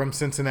from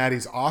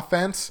Cincinnati's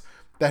offense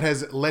that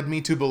has led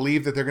me to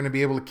believe that they're going to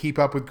be able to keep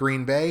up with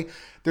Green Bay.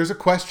 There's a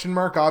question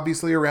mark,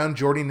 obviously, around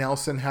Jordy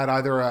Nelson. Had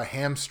either a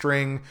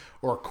hamstring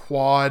or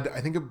quad.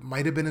 I think it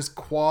might have been his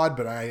quad,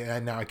 but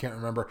now I can't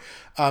remember.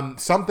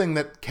 Something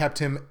that kept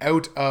him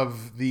out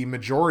of the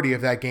majority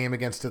of that game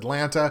against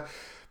Atlanta.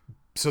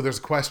 So there's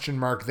a question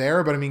mark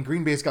there. But, I mean,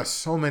 Green Bay's got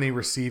so many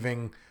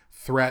receiving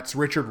threats.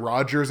 Richard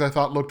Rodgers, I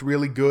thought, looked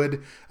really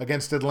good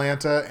against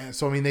Atlanta. And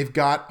so, I mean, they've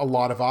got a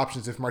lot of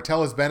options. If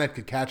Martellus Bennett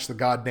could catch the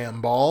goddamn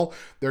ball,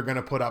 they're going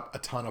to put up a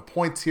ton of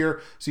points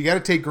here. So you got to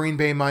take Green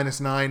Bay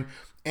 -9.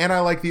 And I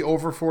like the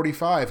over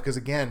 45 because,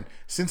 again,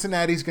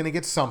 Cincinnati's going to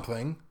get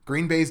something.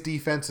 Green Bay's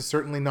defense is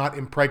certainly not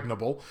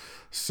impregnable.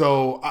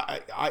 So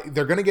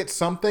they're going to get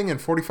something, and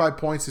 45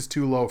 points is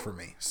too low for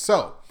me.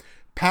 So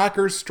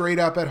Packers straight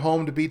up at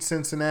home to beat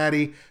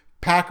Cincinnati.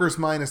 Packers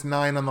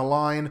 -9 on the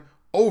line.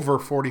 Over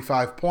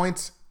 45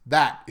 points.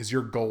 That is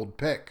your gold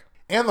pick.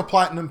 And the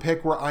platinum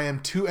pick, where I am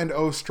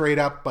 2-0 straight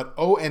up, but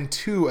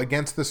 0-2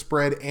 against the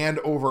spread and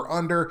over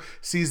under,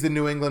 sees the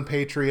New England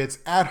Patriots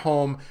at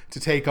home to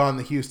take on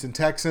the Houston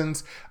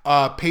Texans.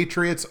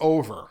 Patriots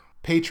over.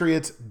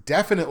 Patriots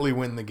definitely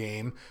win the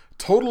game.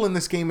 Total in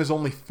this game is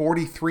only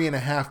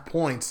 43.5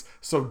 points,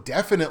 so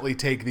definitely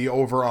take the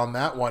over on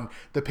that one.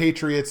 The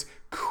Patriots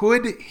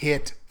could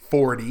hit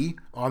 40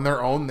 on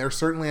their own. They're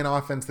certainly an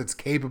offense that's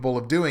capable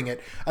of doing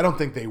it. I don't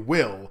think they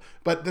will,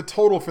 but the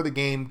total for the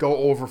game, go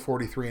over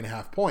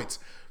 43.5 points.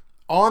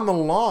 On the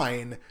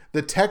line,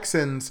 the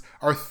Texans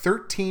are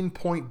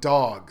 13-point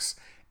dogs,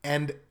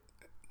 and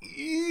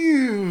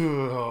here's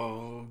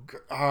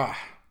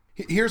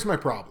my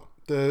problem.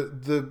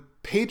 The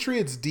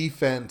Patriots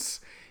defense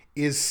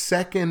is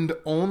second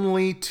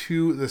only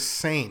to the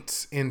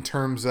Saints in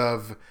terms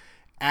of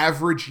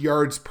average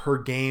yards per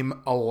game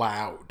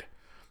allowed.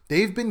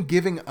 They've been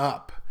giving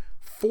up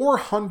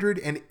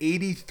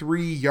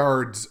 483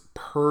 yards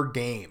per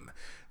game.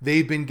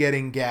 They've been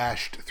getting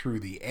gashed through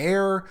the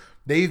air.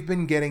 They've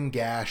been getting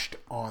gashed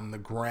on the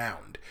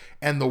ground.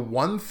 And the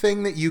one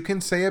thing that you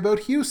can say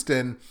about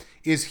Houston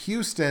is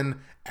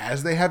Houston,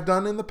 as they have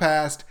done in the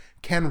past,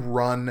 can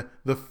run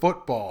the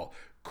football.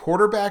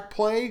 Quarterback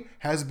play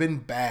has been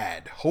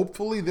bad.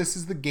 Hopefully this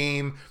is the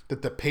game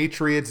that the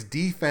Patriots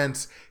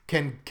defense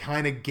can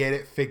kind of get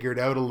it figured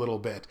out a little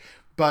bit.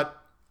 But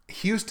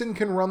Houston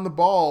can run the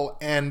ball,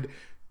 and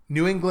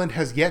New England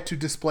has yet to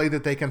display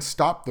that they can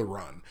stop the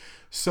run.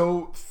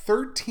 So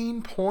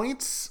 13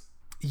 points,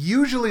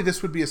 usually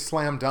this would be a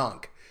slam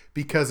dunk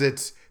because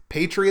it's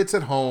Patriots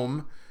at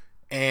home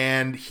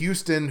and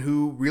Houston,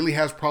 who really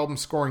has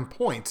problems scoring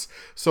points.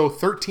 So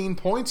 13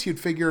 points, you'd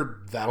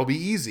figure that'll be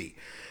easy.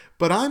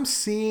 But I'm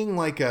seeing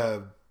like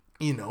a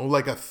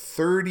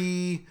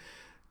 30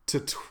 to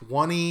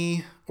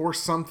 20 or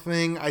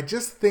something. I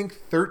just think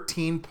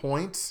 13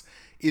 points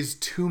is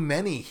too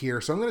many here.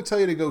 So I'm going to tell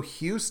you to go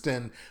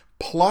Houston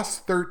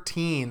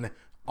 +13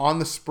 on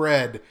the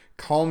spread.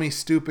 Call me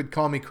stupid,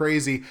 call me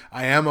crazy.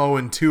 I am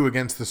 0-2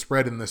 against the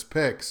spread in this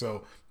pick,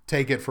 so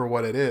take it for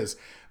what it is.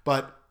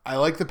 But I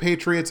like the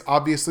Patriots,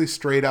 obviously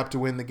straight up to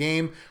win the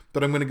game,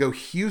 but I'm going to go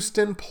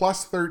Houston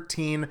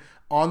 +13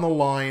 on the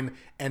line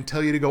and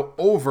tell you to go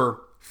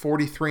over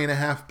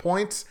 43.5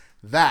 points.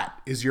 That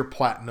is your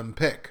platinum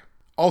pick.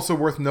 Also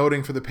worth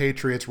noting for the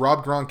Patriots,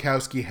 Rob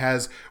Gronkowski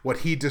has what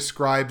he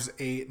describes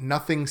a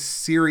nothing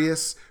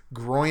serious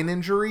groin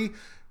injury.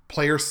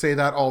 Players say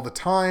that all the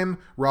time.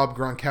 Rob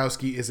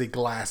Gronkowski is a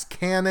glass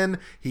cannon.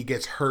 He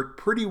gets hurt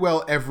pretty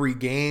well every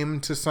game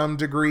to some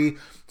degree.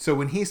 So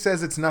when he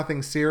says it's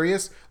nothing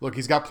serious, look,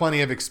 he's got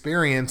plenty of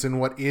experience in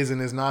what is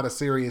and is not a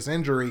serious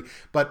injury,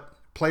 but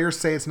players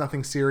say it's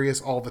nothing serious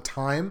all the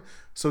time.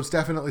 So it's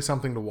definitely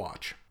something to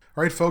watch.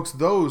 All right, folks,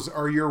 those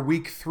are your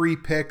Week 3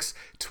 picks,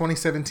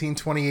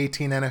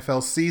 2017-2018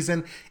 NFL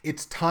season.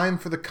 It's time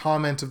for the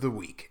comment of the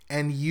week.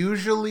 And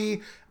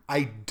usually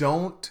I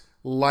don't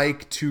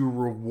like to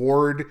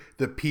reward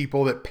the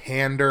people that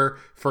pander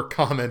for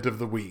comment of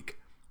the week.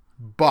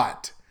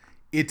 But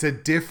it's a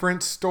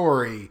different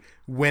story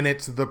when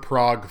it's the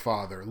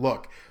Progfather.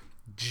 Look,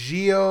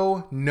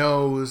 Gio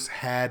Knows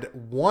had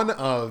one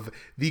of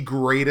the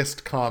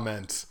greatest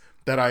comments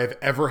that I have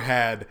ever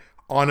had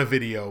on a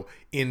video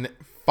in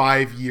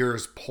 5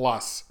 years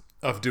plus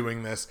of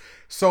doing this.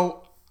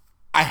 So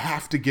I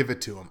have to give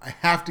it to him. I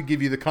have to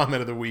give you the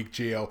comment of the week,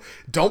 Gio.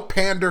 Don't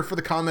pander for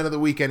the comment of the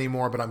week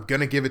anymore, but I'm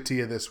going to give it to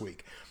you this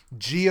week.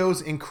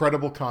 Gio's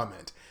incredible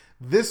comment.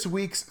 This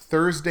week's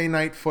Thursday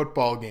night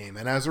football game,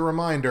 and as a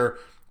reminder,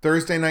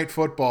 Thursday night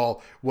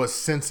football was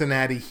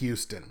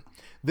Cincinnati-Houston.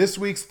 This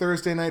week's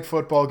Thursday night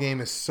football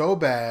game is so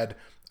bad,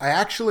 I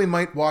actually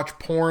might watch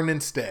porn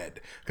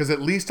instead, because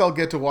at least I'll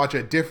get to watch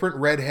a different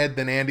redhead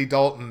than Andy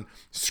Dalton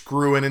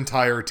screw an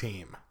entire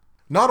team.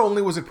 Not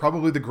only was it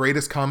probably the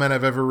greatest comment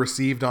I've ever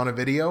received on a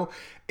video,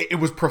 it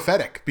was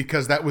prophetic,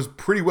 because that was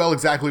pretty well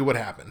exactly what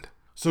happened.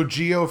 So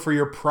Gio, for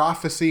your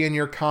prophecy and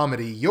your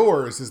comedy,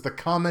 yours is the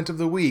comment of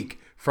the week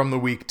from the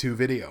week 2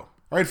 video.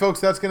 All right, folks,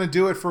 that's going to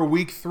do it for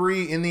week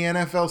 3 in the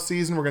NFL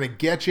season. We're going to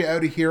get you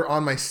out of here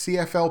on my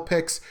CFL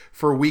picks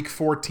for week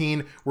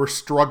 14. We're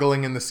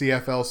struggling in the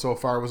CFL so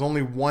far. It was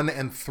only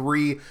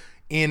 1-3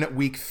 in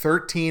week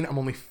 13. I'm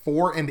only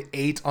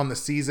 4-8 on the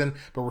season,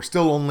 but we're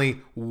still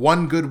only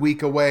one good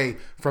week away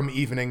from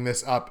evening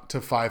this up to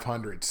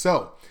 500.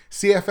 So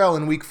CFL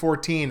in week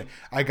 14,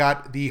 I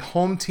got the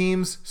home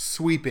teams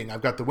sweeping.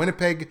 I've got the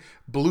Winnipeg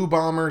Blue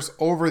Bombers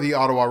over the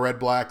Ottawa Red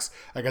Blacks.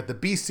 I got the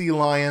BC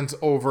Lions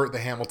over the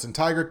Hamilton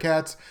Tiger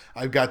Cats.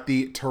 I've got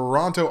the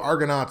Toronto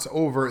Argonauts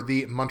over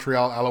the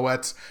Montreal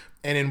Alouettes.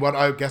 And in what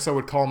I guess I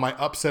would call my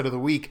upset of the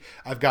week,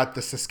 I've got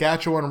the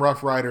Saskatchewan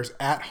Roughriders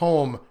at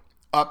home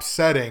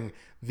upsetting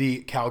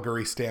the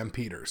Calgary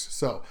Stampeders.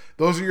 So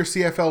those are your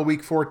CFL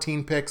Week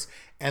 14 picks,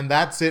 and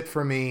that's it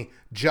for me.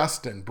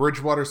 Justin,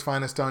 Bridgewater's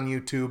Finest on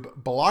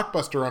YouTube,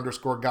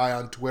 Blockbuster_guy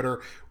on Twitter.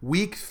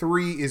 Week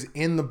 3 is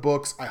in the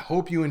books. I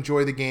hope you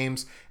enjoy the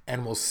games,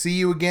 and we'll see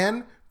you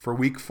again for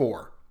Week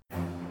 4.